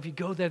said, no, if you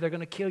go there, they're going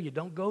to kill you.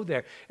 Don't go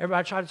there.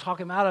 Everybody tried to talk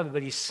him out of it,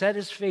 but he set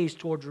his face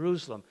toward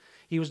Jerusalem.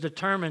 He was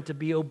determined to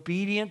be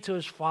obedient to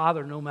his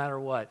Father no matter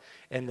what.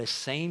 And the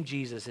same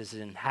Jesus has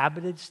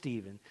inhabited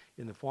Stephen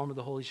in the form of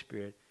the Holy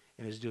Spirit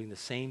and is doing the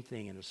same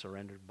thing in a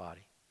surrendered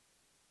body.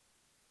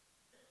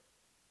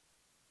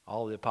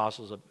 All the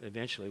apostles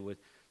eventually would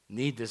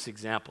need this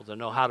example to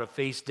know how to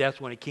face death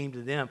when it came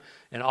to them.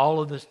 And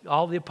all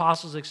the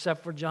apostles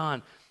except for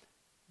John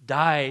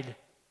died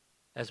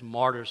as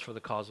martyrs for the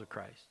cause of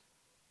Christ.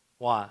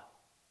 Why?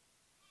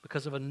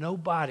 Because of a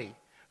nobody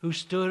who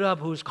stood up,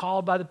 who was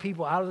called by the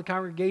people out of the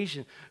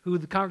congregation, who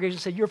the congregation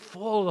said, you're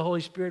full of the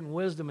Holy Spirit and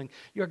wisdom, and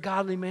you're a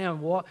godly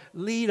man.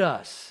 Lead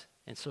us.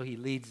 And so he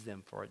leads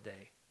them for a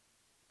day.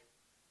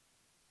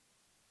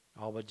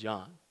 All but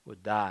John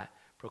would die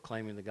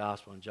proclaiming the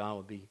gospel, and John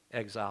would be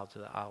exiled to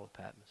the Isle of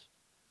Patmos.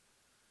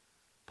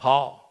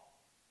 Paul.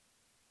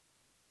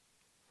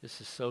 This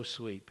is so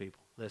sweet,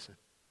 people. Listen.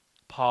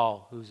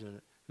 Paul,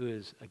 who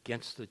is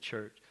against the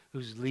church,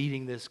 who's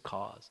leading this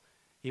cause.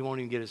 He won't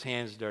even get his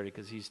hands dirty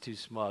because he's too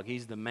smug.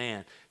 He's the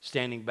man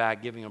standing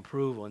back, giving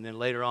approval. And then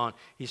later on,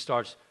 he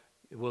starts,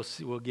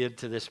 we'll get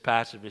to this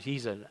passage, but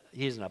he's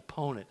an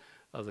opponent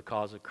of the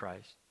cause of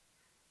Christ.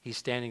 He's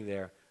standing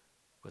there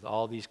with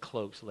all these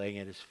cloaks laying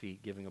at his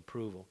feet, giving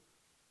approval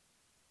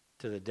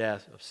to the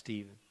death of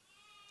Stephen.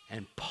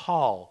 And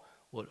Paul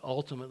would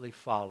ultimately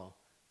follow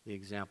the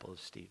example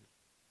of Stephen.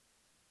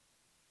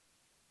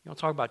 You want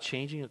to talk about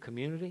changing a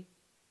community?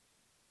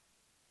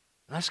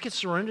 Let's get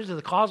surrendered to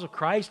the cause of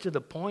Christ to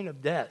the point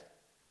of death.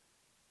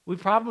 We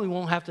probably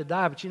won't have to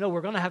die, but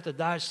we're going to have to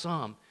die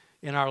some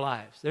in our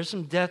lives. There's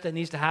some death that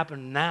needs to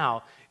happen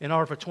now in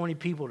order for 20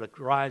 people to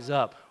rise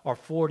up, or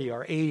 40,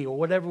 or 80, or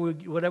whatever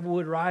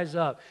would rise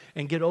up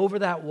and get over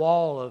that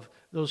wall of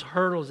those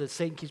hurdles that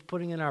Satan keeps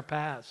putting in our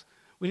paths.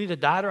 We need to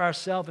die to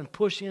ourselves and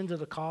push into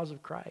the cause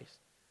of Christ.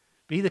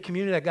 Be the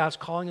community that God's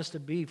calling us to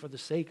be for the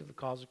sake of the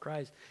cause of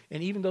Christ.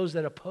 And even those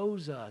that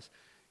oppose us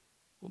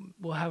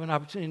will have an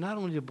opportunity not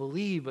only to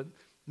believe, but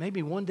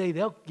maybe one day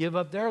they'll give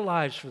up their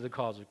lives for the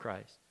cause of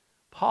Christ.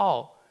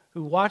 Paul,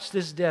 who watched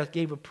this death,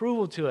 gave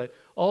approval to it,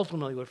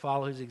 ultimately would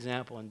follow his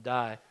example and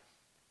die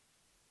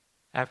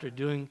after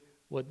doing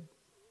what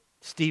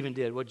Stephen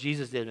did, what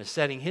Jesus did, and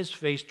setting his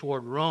face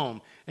toward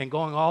Rome and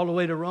going all the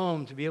way to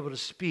Rome to be able to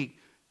speak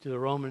to the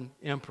Roman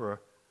emperor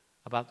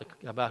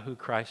about who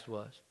Christ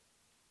was.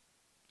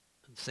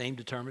 The same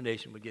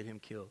determination would get him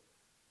killed.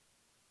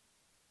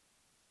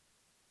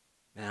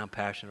 Man, I'm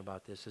passionate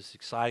about this. It's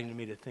exciting to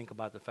me to think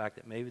about the fact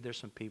that maybe there's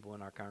some people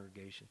in our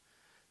congregation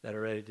that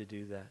are ready to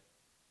do that.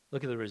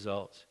 Look at the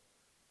results.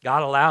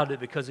 God allowed it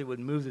because it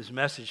would move this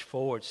message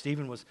forward.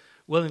 Stephen was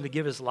willing to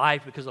give his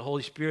life because the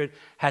Holy Spirit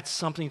had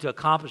something to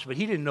accomplish, but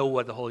he didn't know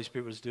what the Holy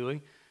Spirit was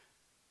doing.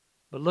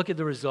 But look at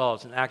the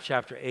results in Acts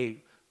chapter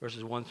 8,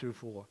 verses 1 through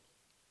 4.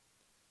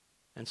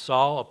 And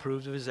Saul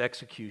approved of his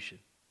execution.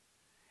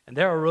 And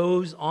there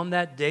arose on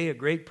that day a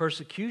great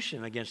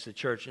persecution against the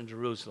church in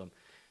Jerusalem.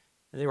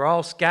 And they were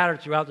all scattered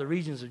throughout the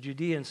regions of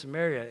Judea and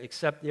Samaria,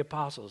 except the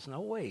apostles.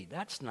 Now wait,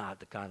 that's not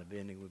the kind of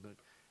ending we've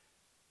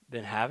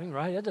been having,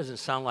 right? That doesn't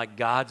sound like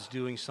God's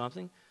doing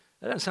something.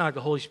 That doesn't sound like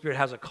the Holy Spirit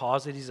has a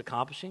cause that he's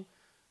accomplishing.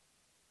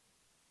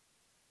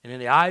 And in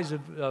the eyes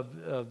of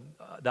the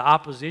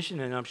opposition,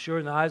 and I'm sure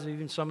in the eyes of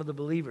even some of the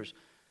believers,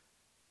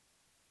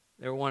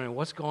 they were wondering,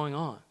 what's going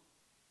on?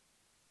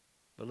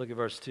 But look at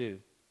verse 2.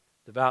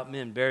 Devout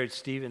men buried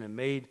Stephen and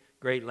made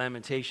great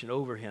lamentation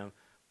over him.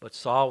 But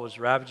Saul was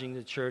ravaging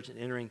the church and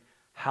entering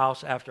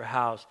house after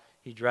house.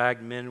 He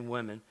dragged men and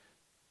women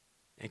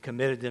and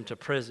committed them to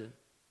prison.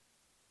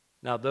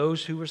 Now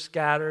those who were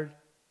scattered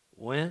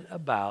went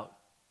about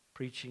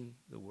preaching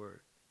the word.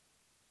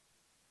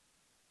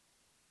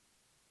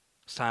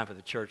 It's time for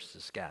the church to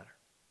scatter.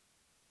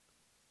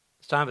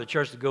 It's time for the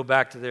church to go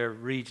back to their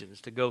regions,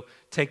 to go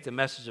take the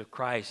message of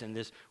Christ,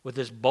 and with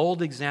this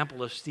bold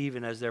example of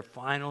Stephen as their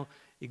final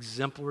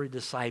exemplary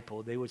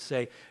disciple, they would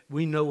say,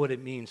 we know what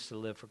it means to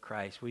live for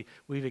Christ.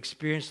 We've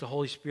experienced the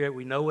Holy Spirit.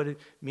 We know what it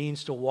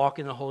means to walk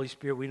in the Holy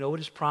Spirit. We know what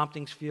his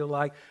promptings feel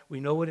like. We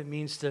know what it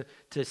means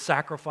to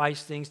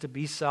sacrifice things, to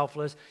be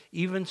selfless,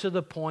 even to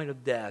the point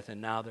of death.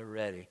 And now they're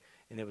ready.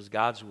 And it was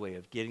God's way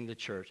of getting the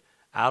church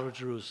out of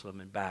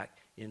Jerusalem and back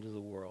into the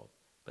world.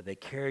 But they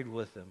carried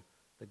with them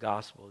the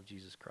gospel of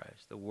Jesus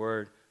Christ. The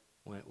word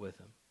went with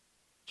them.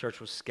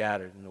 Church was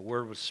scattered, and the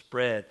word was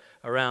spread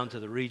around to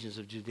the regions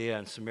of Judea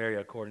and Samaria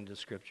according to the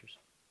Scriptures.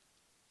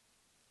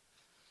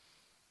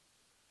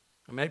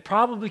 I mean, it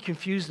probably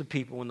confused the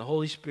people when the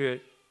Holy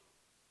Spirit,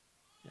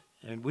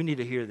 and we need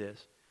to hear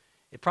this,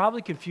 It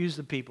probably confused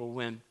the people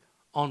when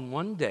on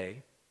one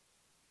day,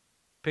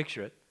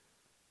 picture it,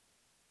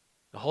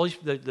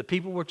 the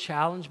people were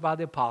challenged by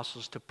the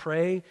apostles to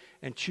pray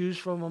and choose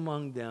from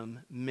among them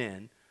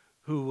men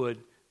who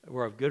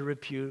were of good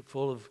repute,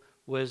 full of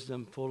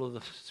wisdom, full of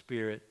the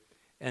Spirit.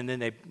 And then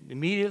they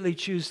immediately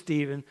choose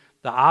Stephen,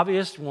 the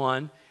obvious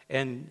one,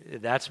 and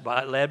that's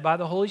led by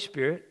the Holy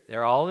Spirit.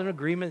 They're all in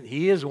agreement.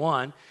 He is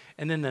one.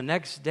 And then the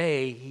next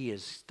day, he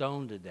is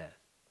stoned to death.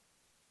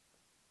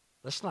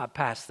 Let's not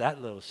pass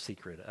that little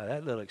secret,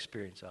 that little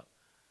experience up.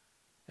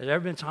 Has there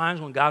ever been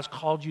times when God's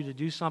called you to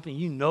do something,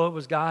 you know it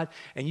was God,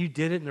 and you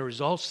did it, and the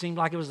results seemed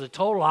like it was the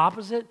total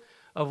opposite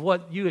of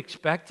what you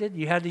expected?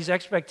 You had these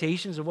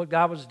expectations of what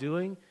God was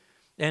doing,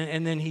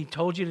 and then he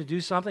told you to do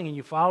something, and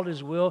you followed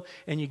his will,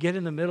 and you get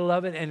in the middle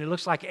of it, and it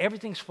looks like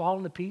everything's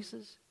falling to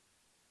pieces?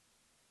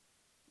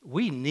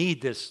 We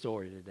need this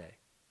story today.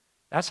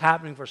 That's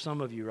happening for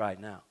some of you right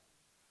now.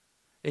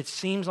 It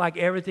seems like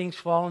everything's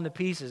falling to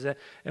pieces,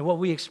 and what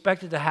we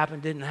expected to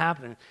happen didn't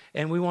happen.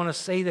 And we want to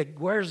say that,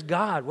 where's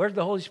God? Where'd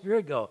the Holy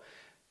Spirit go?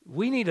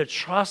 We need to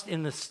trust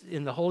in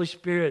the Holy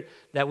Spirit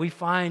that we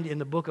find in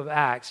the book of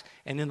Acts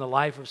and in the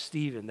life of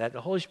Stephen, that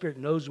the Holy Spirit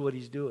knows what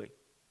he's doing.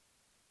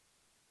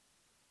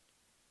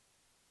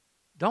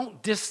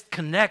 Don't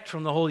disconnect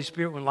from the Holy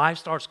Spirit when life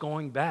starts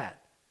going bad.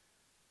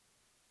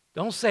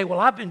 Don't say,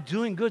 well, I've been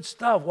doing good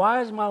stuff.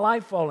 Why is my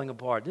life falling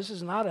apart? This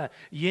is not a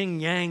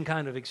yin-yang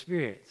kind of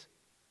experience.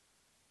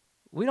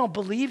 We don't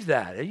believe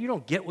that. You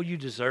don't get what you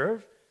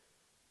deserve.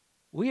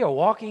 We are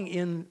walking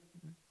in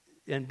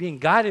and being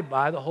guided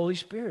by the Holy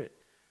Spirit,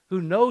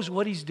 who knows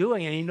what he's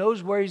doing, and he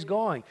knows where he's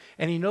going,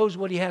 and he knows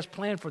what he has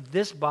planned for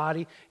this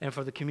body and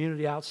for the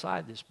community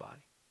outside this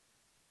body.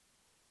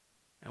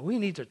 And we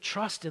need to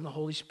trust in the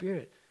Holy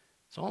Spirit.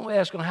 So the only way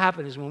that's going to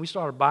happen is when we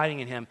start abiding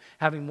in him,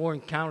 having more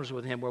encounters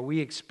with him where we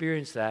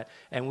experience that,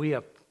 and we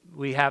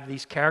have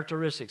these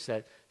characteristics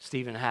that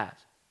Stephen has.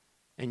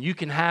 And you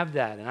can have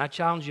that, and I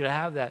challenge you to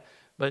have that.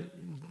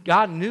 But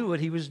God knew what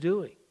he was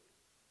doing.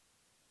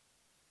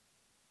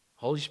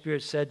 Holy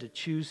Spirit said to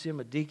choose him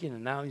a deacon,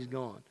 and now he's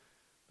gone.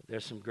 But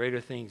there's some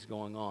greater things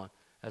going on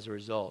as a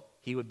result.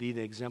 He would be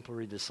the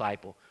exemplary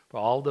disciple for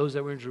all those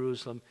that were in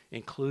Jerusalem,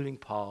 including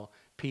Paul,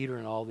 Peter,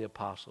 and all the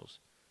apostles,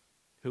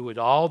 who would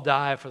all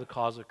die for the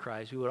cause of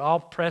Christ, who would all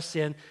press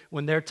in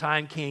when their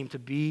time came to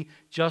be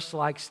just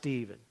like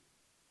Stephen,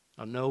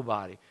 a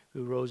nobody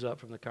who rose up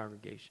from the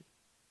congregation.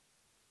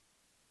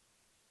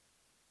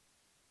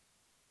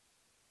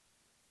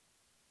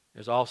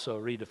 There's also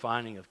a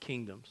redefining of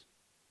kingdoms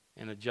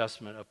and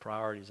adjustment of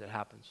priorities that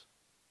happens.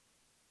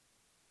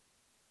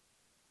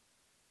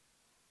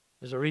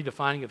 There's a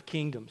redefining of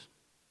kingdoms.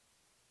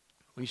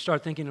 When you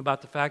start thinking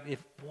about the fact,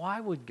 why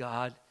would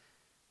God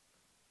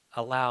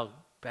allow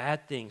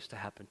bad things to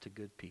happen to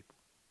good people?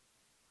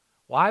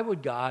 Why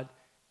would God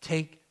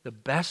take the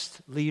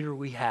best leader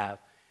we have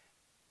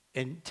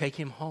and take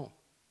him home?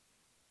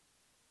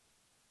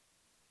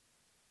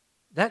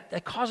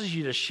 That causes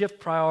you to shift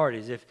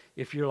priorities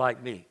if you're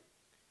like me.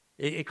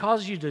 It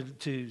causes you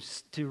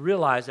to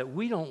realize that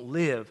we don't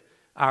live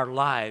our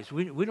lives.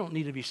 We don't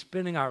need to be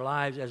spending our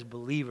lives as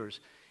believers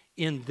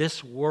in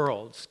this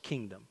world's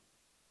kingdom.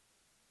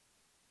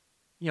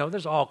 You know,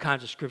 there's all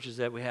kinds of scriptures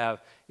that we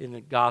have in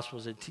the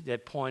Gospels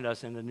that point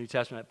us, in the New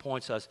Testament, that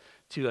points us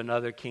to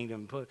another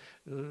kingdom,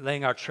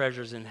 laying our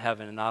treasures in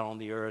heaven and not on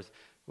the earth,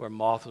 where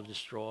moth will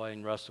destroy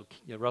and rust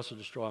will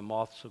destroy and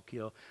moths will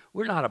kill.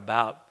 We're not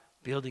about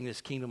building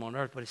this kingdom on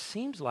earth, but it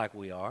seems like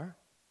we are.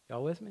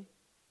 Y'all with me?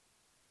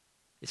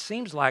 It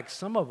seems like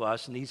some of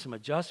us need some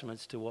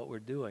adjustments to what we're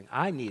doing.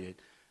 I needed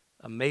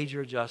a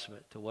major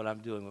adjustment to what I'm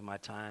doing with my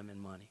time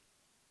and money.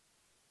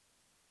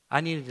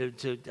 I needed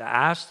to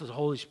ask the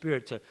Holy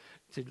Spirit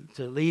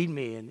to lead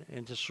me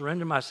and to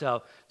surrender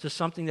myself to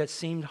something that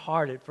seemed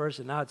hard at first,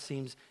 and now it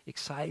seems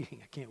exciting.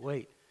 I can't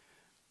wait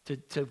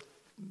to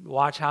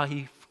watch how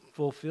he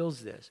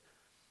fulfills this.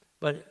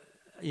 But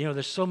you know,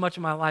 there's so much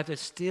of my life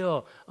that's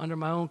still under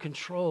my own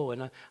control,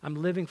 and I'm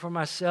living for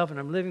myself, and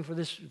I'm living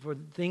for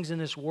things in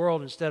this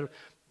world instead of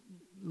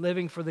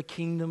living for the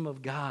kingdom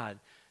of God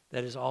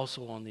that is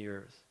also on the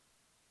earth.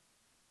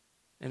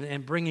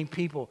 And bringing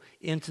people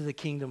into the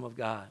kingdom of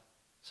God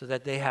so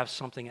that they have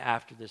something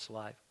after this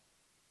life.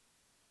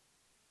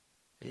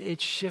 It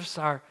shifts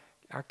our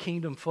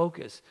kingdom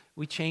focus.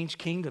 We change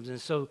kingdoms,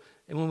 and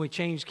when we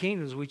change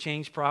kingdoms, we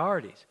change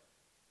priorities.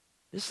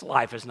 This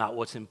life is not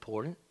what's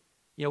important.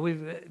 You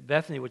know,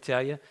 Bethany would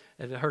tell you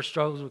her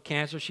struggles with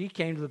cancer. She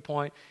came to the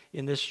point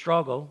in this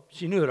struggle.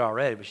 She knew it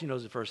already, but she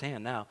knows it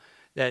firsthand now,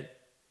 that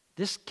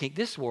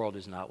this world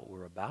is not what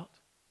we're about.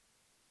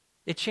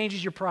 It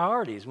changes your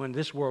priorities when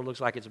this world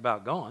looks like it's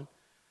about gone.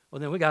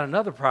 Well, then we got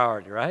another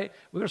priority, right?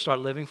 We're going to start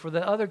living for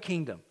the other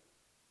kingdom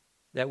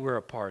that we're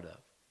a part of.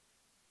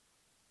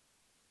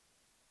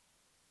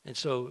 And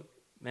so,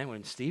 man,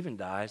 when Stephen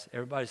dies,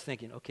 everybody's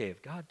thinking, okay,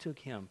 if God took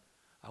him,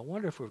 I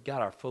wonder if we've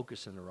got our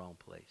focus in the wrong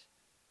place.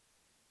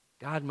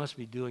 God must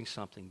be doing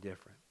something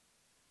different.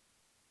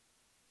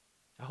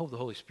 I hope the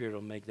Holy Spirit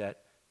will make that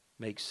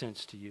make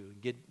sense to you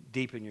and get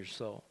deep in your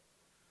soul.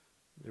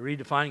 The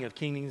redefining of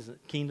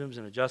kingdoms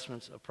and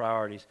adjustments of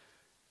priorities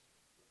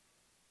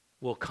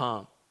will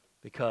come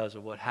because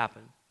of what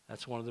happened.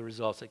 That's one of the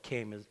results that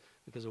came is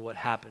because of what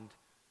happened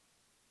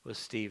with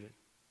Stephen.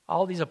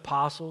 All these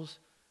apostles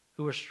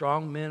who were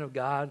strong men of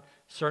God,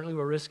 certainly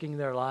were risking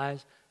their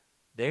lives.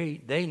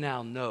 They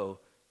now know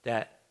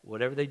that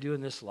whatever they do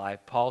in this life,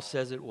 Paul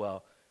says it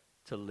well,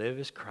 to live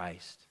is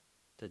Christ,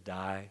 to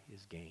die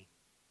is gain.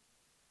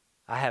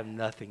 I have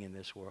nothing in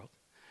this world.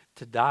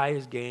 To die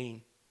is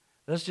gain.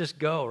 Let's just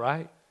go,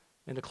 right?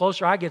 And the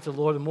closer I get to the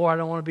Lord, the more I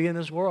don't want to be in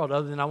this world,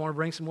 other than I want to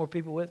bring some more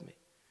people with me.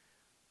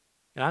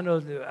 And I know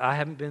that I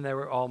haven't been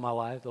there all my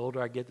life. The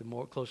older I get, the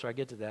more closer I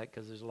get to that,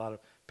 because there's a lot of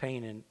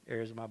pain in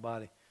areas of my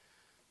body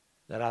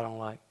that I don't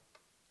like.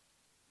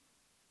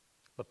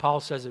 But Paul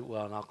says it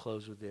well, and I'll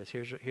close with this.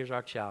 Here's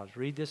our challenge.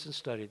 Read this and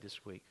study it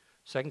this week.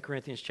 2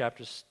 Corinthians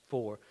chapter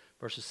 4,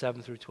 verses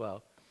 7 through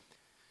 12.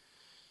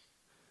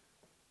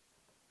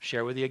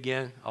 Share with you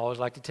again. I always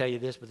like to tell you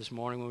this, but this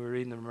morning when we were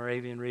reading the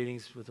Moravian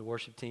readings with the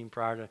worship team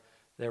prior to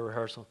their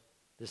rehearsal,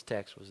 this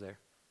text was there.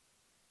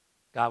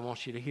 God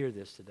wants you to hear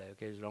this today,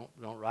 okay? So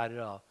don't write it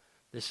off.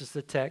 This is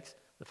the text,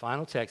 the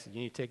final text that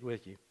you need to take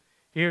with you.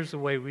 Here's the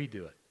way we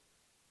do it.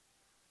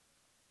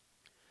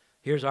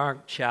 Here's our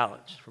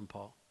challenge from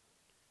Paul.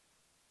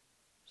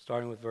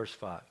 Starting with verse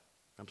 5.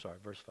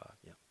 Verse 5,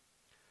 yeah.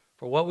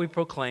 For what we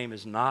proclaim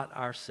is not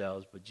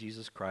ourselves, but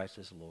Jesus Christ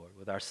as Lord,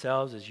 with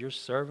ourselves as your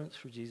servants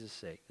for Jesus'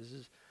 sake. This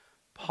is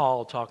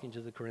Paul talking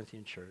to the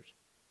Corinthian church.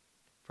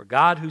 For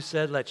God, who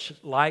said, let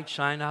light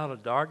shine out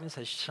of darkness,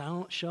 has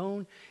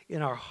shone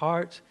in our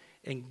hearts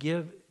and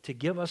to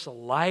give us a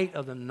light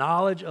of the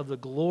knowledge of the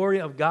glory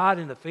of God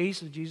in the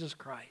face of Jesus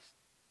Christ.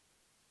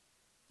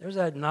 There's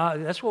that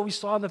knowledge. That's what we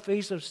saw in the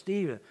face of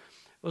Stephen. It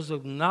was the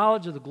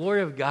knowledge of the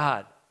glory of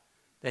God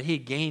that he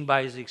gained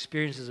by his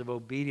experiences of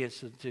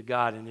obedience to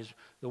God and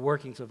the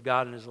workings of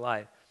God in his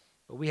life.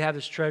 But we have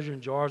this treasure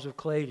in jars of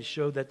clay to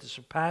show that the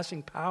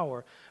surpassing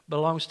power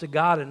belongs to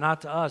God and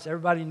not to us.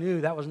 Everybody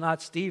knew that was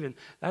not Stephen.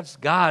 That's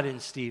God in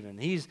Stephen.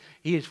 He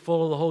is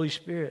full of the Holy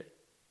Spirit.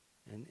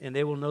 And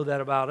they will know that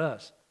about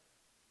us.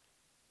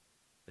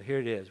 But here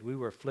it is. We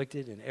were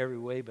afflicted in every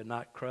way, but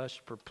not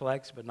crushed,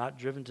 perplexed, but not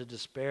driven to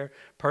despair,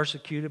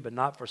 persecuted, but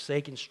not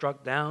forsaken,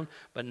 struck down,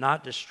 but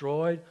not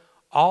destroyed,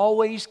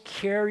 always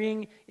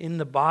carrying in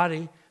the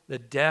body the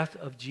death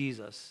of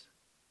Jesus.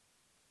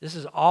 This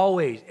is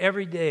always,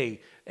 every day,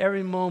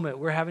 every moment,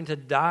 we're having to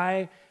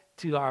die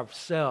to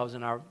ourselves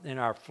and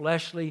our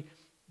fleshly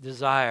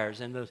desires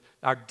and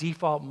our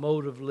default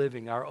mode of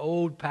living, our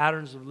old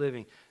patterns of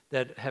living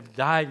that have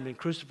died and been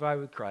crucified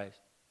with Christ,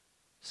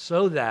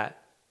 so that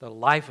the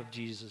life of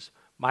Jesus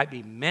might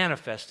be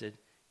manifested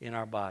in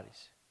our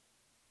bodies.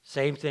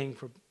 Same thing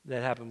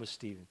that happened with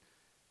Stephen.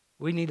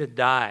 We need to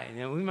die.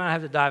 And we might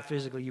have to die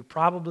physically. You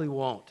probably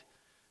won't.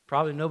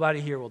 Probably nobody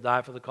here will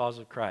die for the cause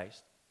of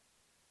Christ.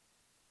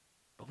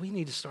 But we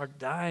need to start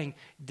dying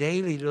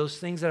daily to those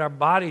things that our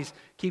bodies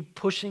keep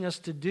pushing us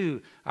to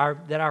do,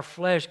 that our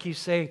flesh keeps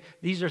saying,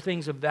 these are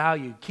things of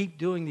value. Keep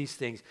doing these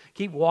things.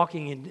 Keep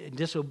walking in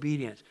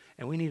disobedience.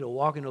 And we need to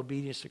walk in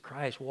obedience to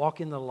Christ, walk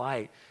in the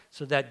light,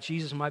 so that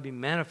Jesus might be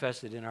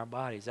manifested in our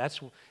bodies.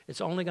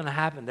 It's only going to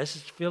happen. This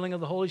is the filling of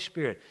the Holy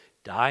Spirit,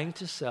 dying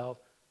to self,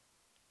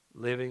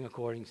 living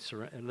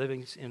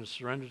in a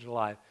surrendered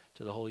life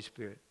to the Holy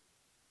Spirit.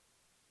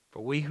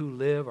 For we who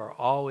live are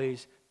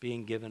always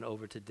being given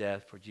over to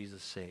death for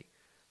Jesus' sake,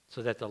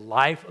 so that the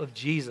life of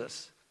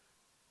Jesus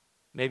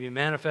may be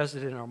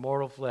manifested in our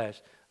mortal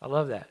flesh. I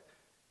love that.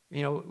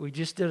 You know, we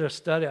just did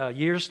a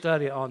year's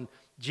study on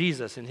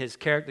Jesus and his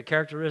the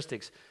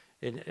characteristics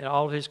and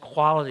all of his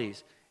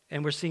qualities,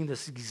 and we're seeing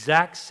this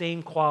exact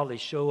same quality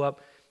show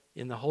up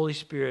in the Holy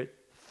Spirit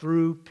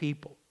through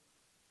people.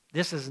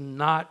 This is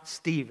not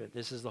Stephen.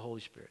 This is the Holy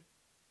Spirit.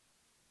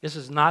 This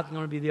is not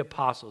going to be the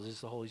apostles. This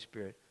is the Holy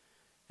Spirit.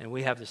 And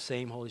we have the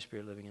same Holy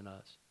Spirit living in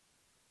us.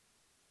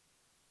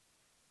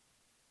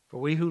 For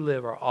we who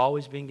live are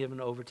always being given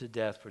over to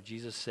death for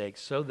Jesus' sake,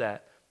 so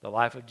that the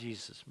life of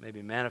Jesus may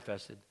be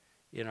manifested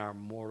in our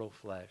mortal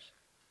flesh.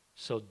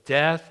 So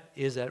death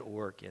is at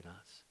work in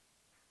us,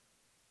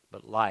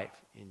 but life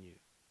in you.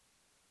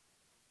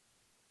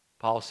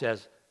 Paul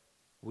says,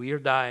 we are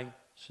dying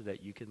so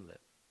that you can live.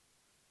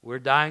 We're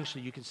dying so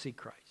you can see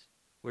Christ.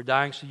 We're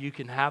dying so you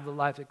can have the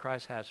life that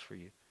Christ has for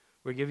you.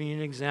 We're giving you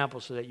an example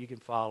so that you can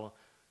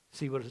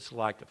see what it's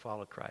like to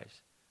follow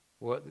Christ.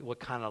 What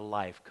kind of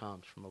life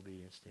comes from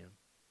obedience to him.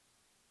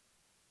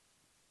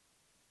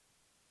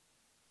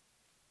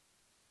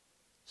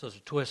 So it's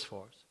a twist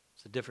for us.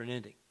 It's a different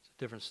ending. It's a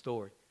different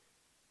story.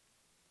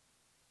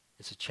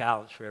 It's a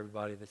challenge for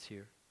everybody that's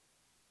here.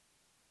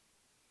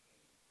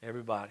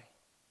 Everybody.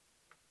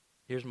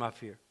 Here's my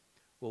fear.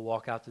 We'll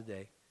walk out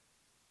today.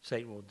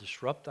 Satan will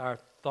disrupt our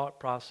thought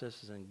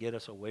processes and get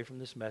us away from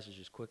this message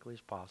as quickly as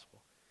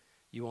possible.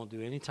 You won't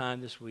do any time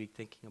this week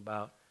thinking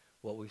about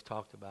what we've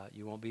talked about.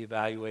 You won't be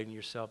evaluating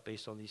yourself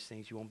based on these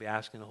things. You won't be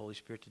asking the Holy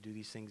Spirit to do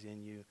these things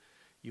in you.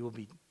 You'll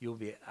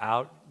be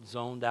out,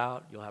 zoned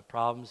out. You'll have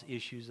problems,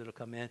 issues that'll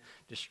come in,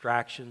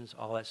 distractions,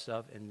 all that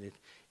stuff.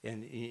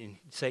 And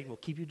Satan will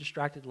keep you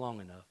distracted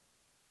long enough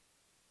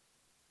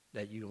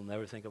that you will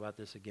never think about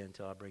this again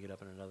until I bring it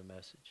up in another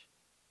message.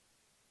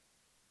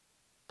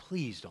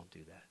 Please don't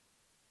do that.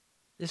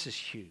 This is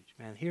huge,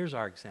 man. Here's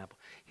our example.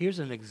 Here's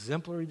an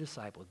exemplary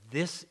disciple.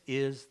 This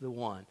is the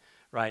one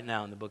right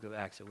now in the book of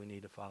Acts that we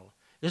need to follow.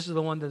 This is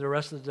the one that the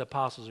rest of the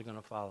apostles are going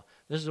to follow.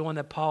 This is the one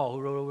that Paul, who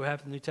wrote over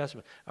half the New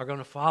Testament, are going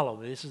to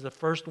follow. This is the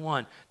first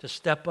one to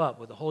step up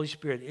with the Holy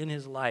Spirit in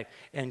his life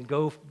and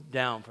go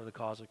down for the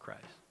cause of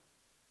Christ.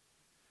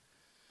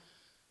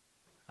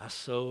 I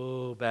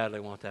so badly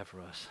want that for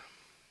us.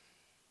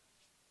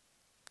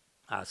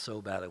 I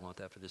so badly want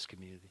that for this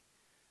community.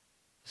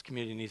 This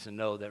community needs to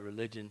know that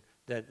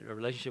that a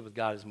relationship with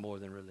God is more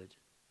than religion.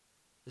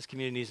 This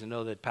community needs to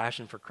know that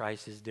passion for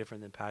Christ is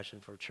different than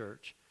passion for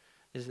church.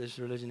 This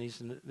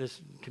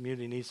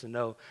community needs to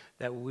know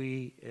that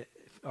we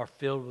are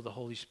filled with the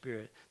Holy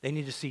Spirit. They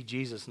need to see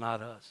Jesus,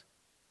 not us.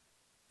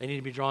 They need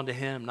to be drawn to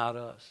him, not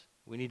us.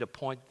 We need to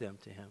point them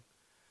to him.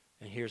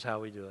 And here's how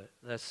we do it.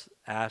 Let's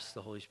ask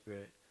the Holy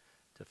Spirit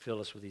to fill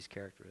us with these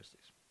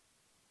characteristics.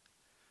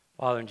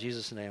 Father, in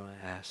Jesus' name,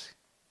 I ask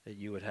that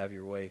you would have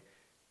your way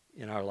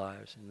in our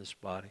lives, in this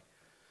body.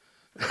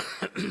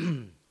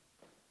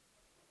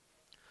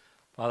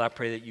 Father, I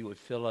pray that you would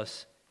fill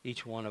us,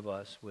 each one of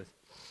us, with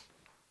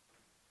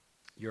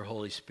your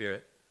Holy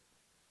Spirit,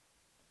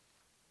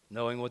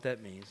 knowing what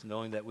that means,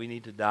 knowing that we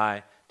need to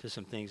die to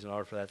some things in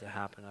order for that to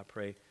happen. I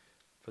pray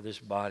for this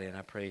body, and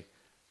I pray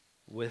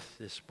with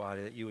this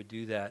body that you would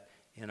do that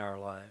in our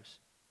lives,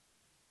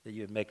 that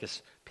you would make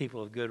us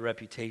people of good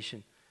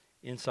reputation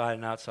inside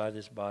and outside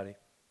this body.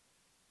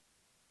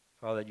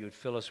 Father, that you would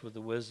fill us with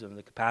the wisdom,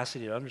 the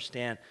capacity to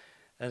understand,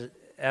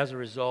 as a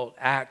result,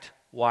 act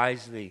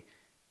wisely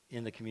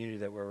in the community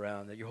that we're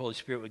around, that your Holy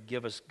Spirit would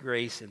give us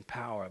grace and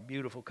power, a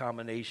beautiful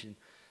combination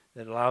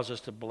that allows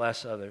us to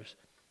bless others.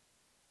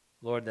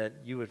 Lord, that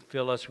you would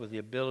fill us with the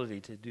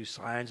ability to do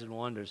signs and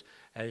wonders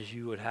as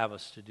you would have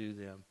us to do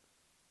them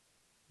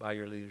by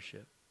your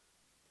leadership.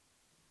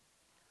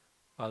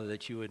 Father,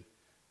 that you would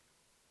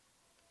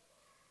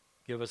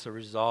give us a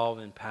resolve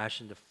and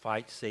passion to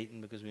fight Satan,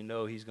 because we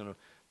know he's going to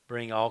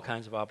bring all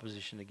kinds of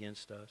opposition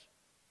against us.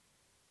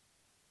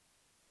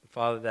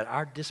 Father, that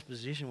our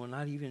disposition will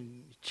not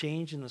even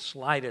change in the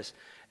slightest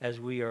as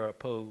we are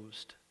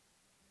opposed,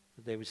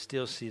 that they would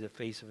still see the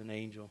face of an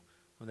angel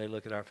when they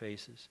look at our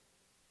faces.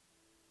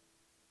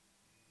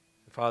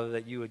 Father,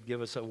 that you would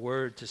give us a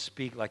word to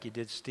speak like you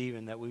did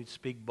Stephen, that we would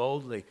speak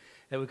boldly,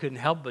 that we couldn't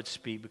help but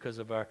speak because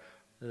of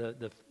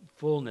the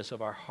fullness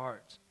of our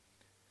hearts,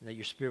 and that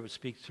your Spirit would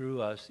speak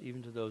through us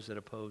even to those that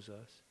oppose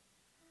us.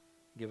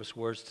 Give us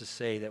words to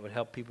say that would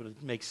help people to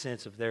make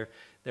sense of their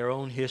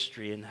own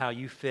history and how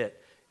you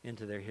fit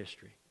into their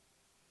history.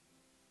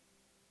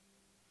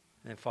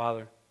 And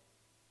Father,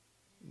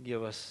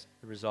 give us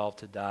the resolve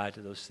to die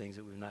to those things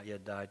that we've not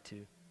yet died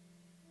to.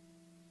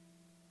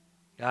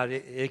 God,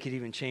 it could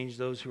even change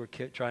those who are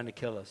trying to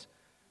kill us.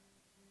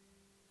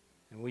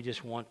 And we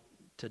just want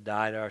to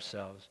die to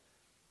ourselves.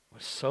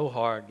 It's so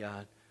hard,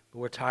 God, but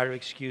we're tired of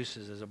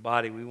excuses. As a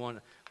body, we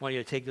want you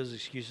to take those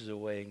excuses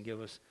away and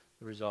give us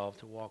the resolve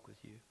to walk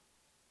with you.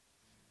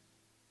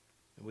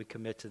 And we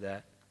commit to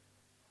that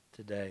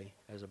today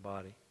as a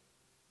body.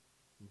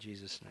 In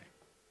Jesus' name.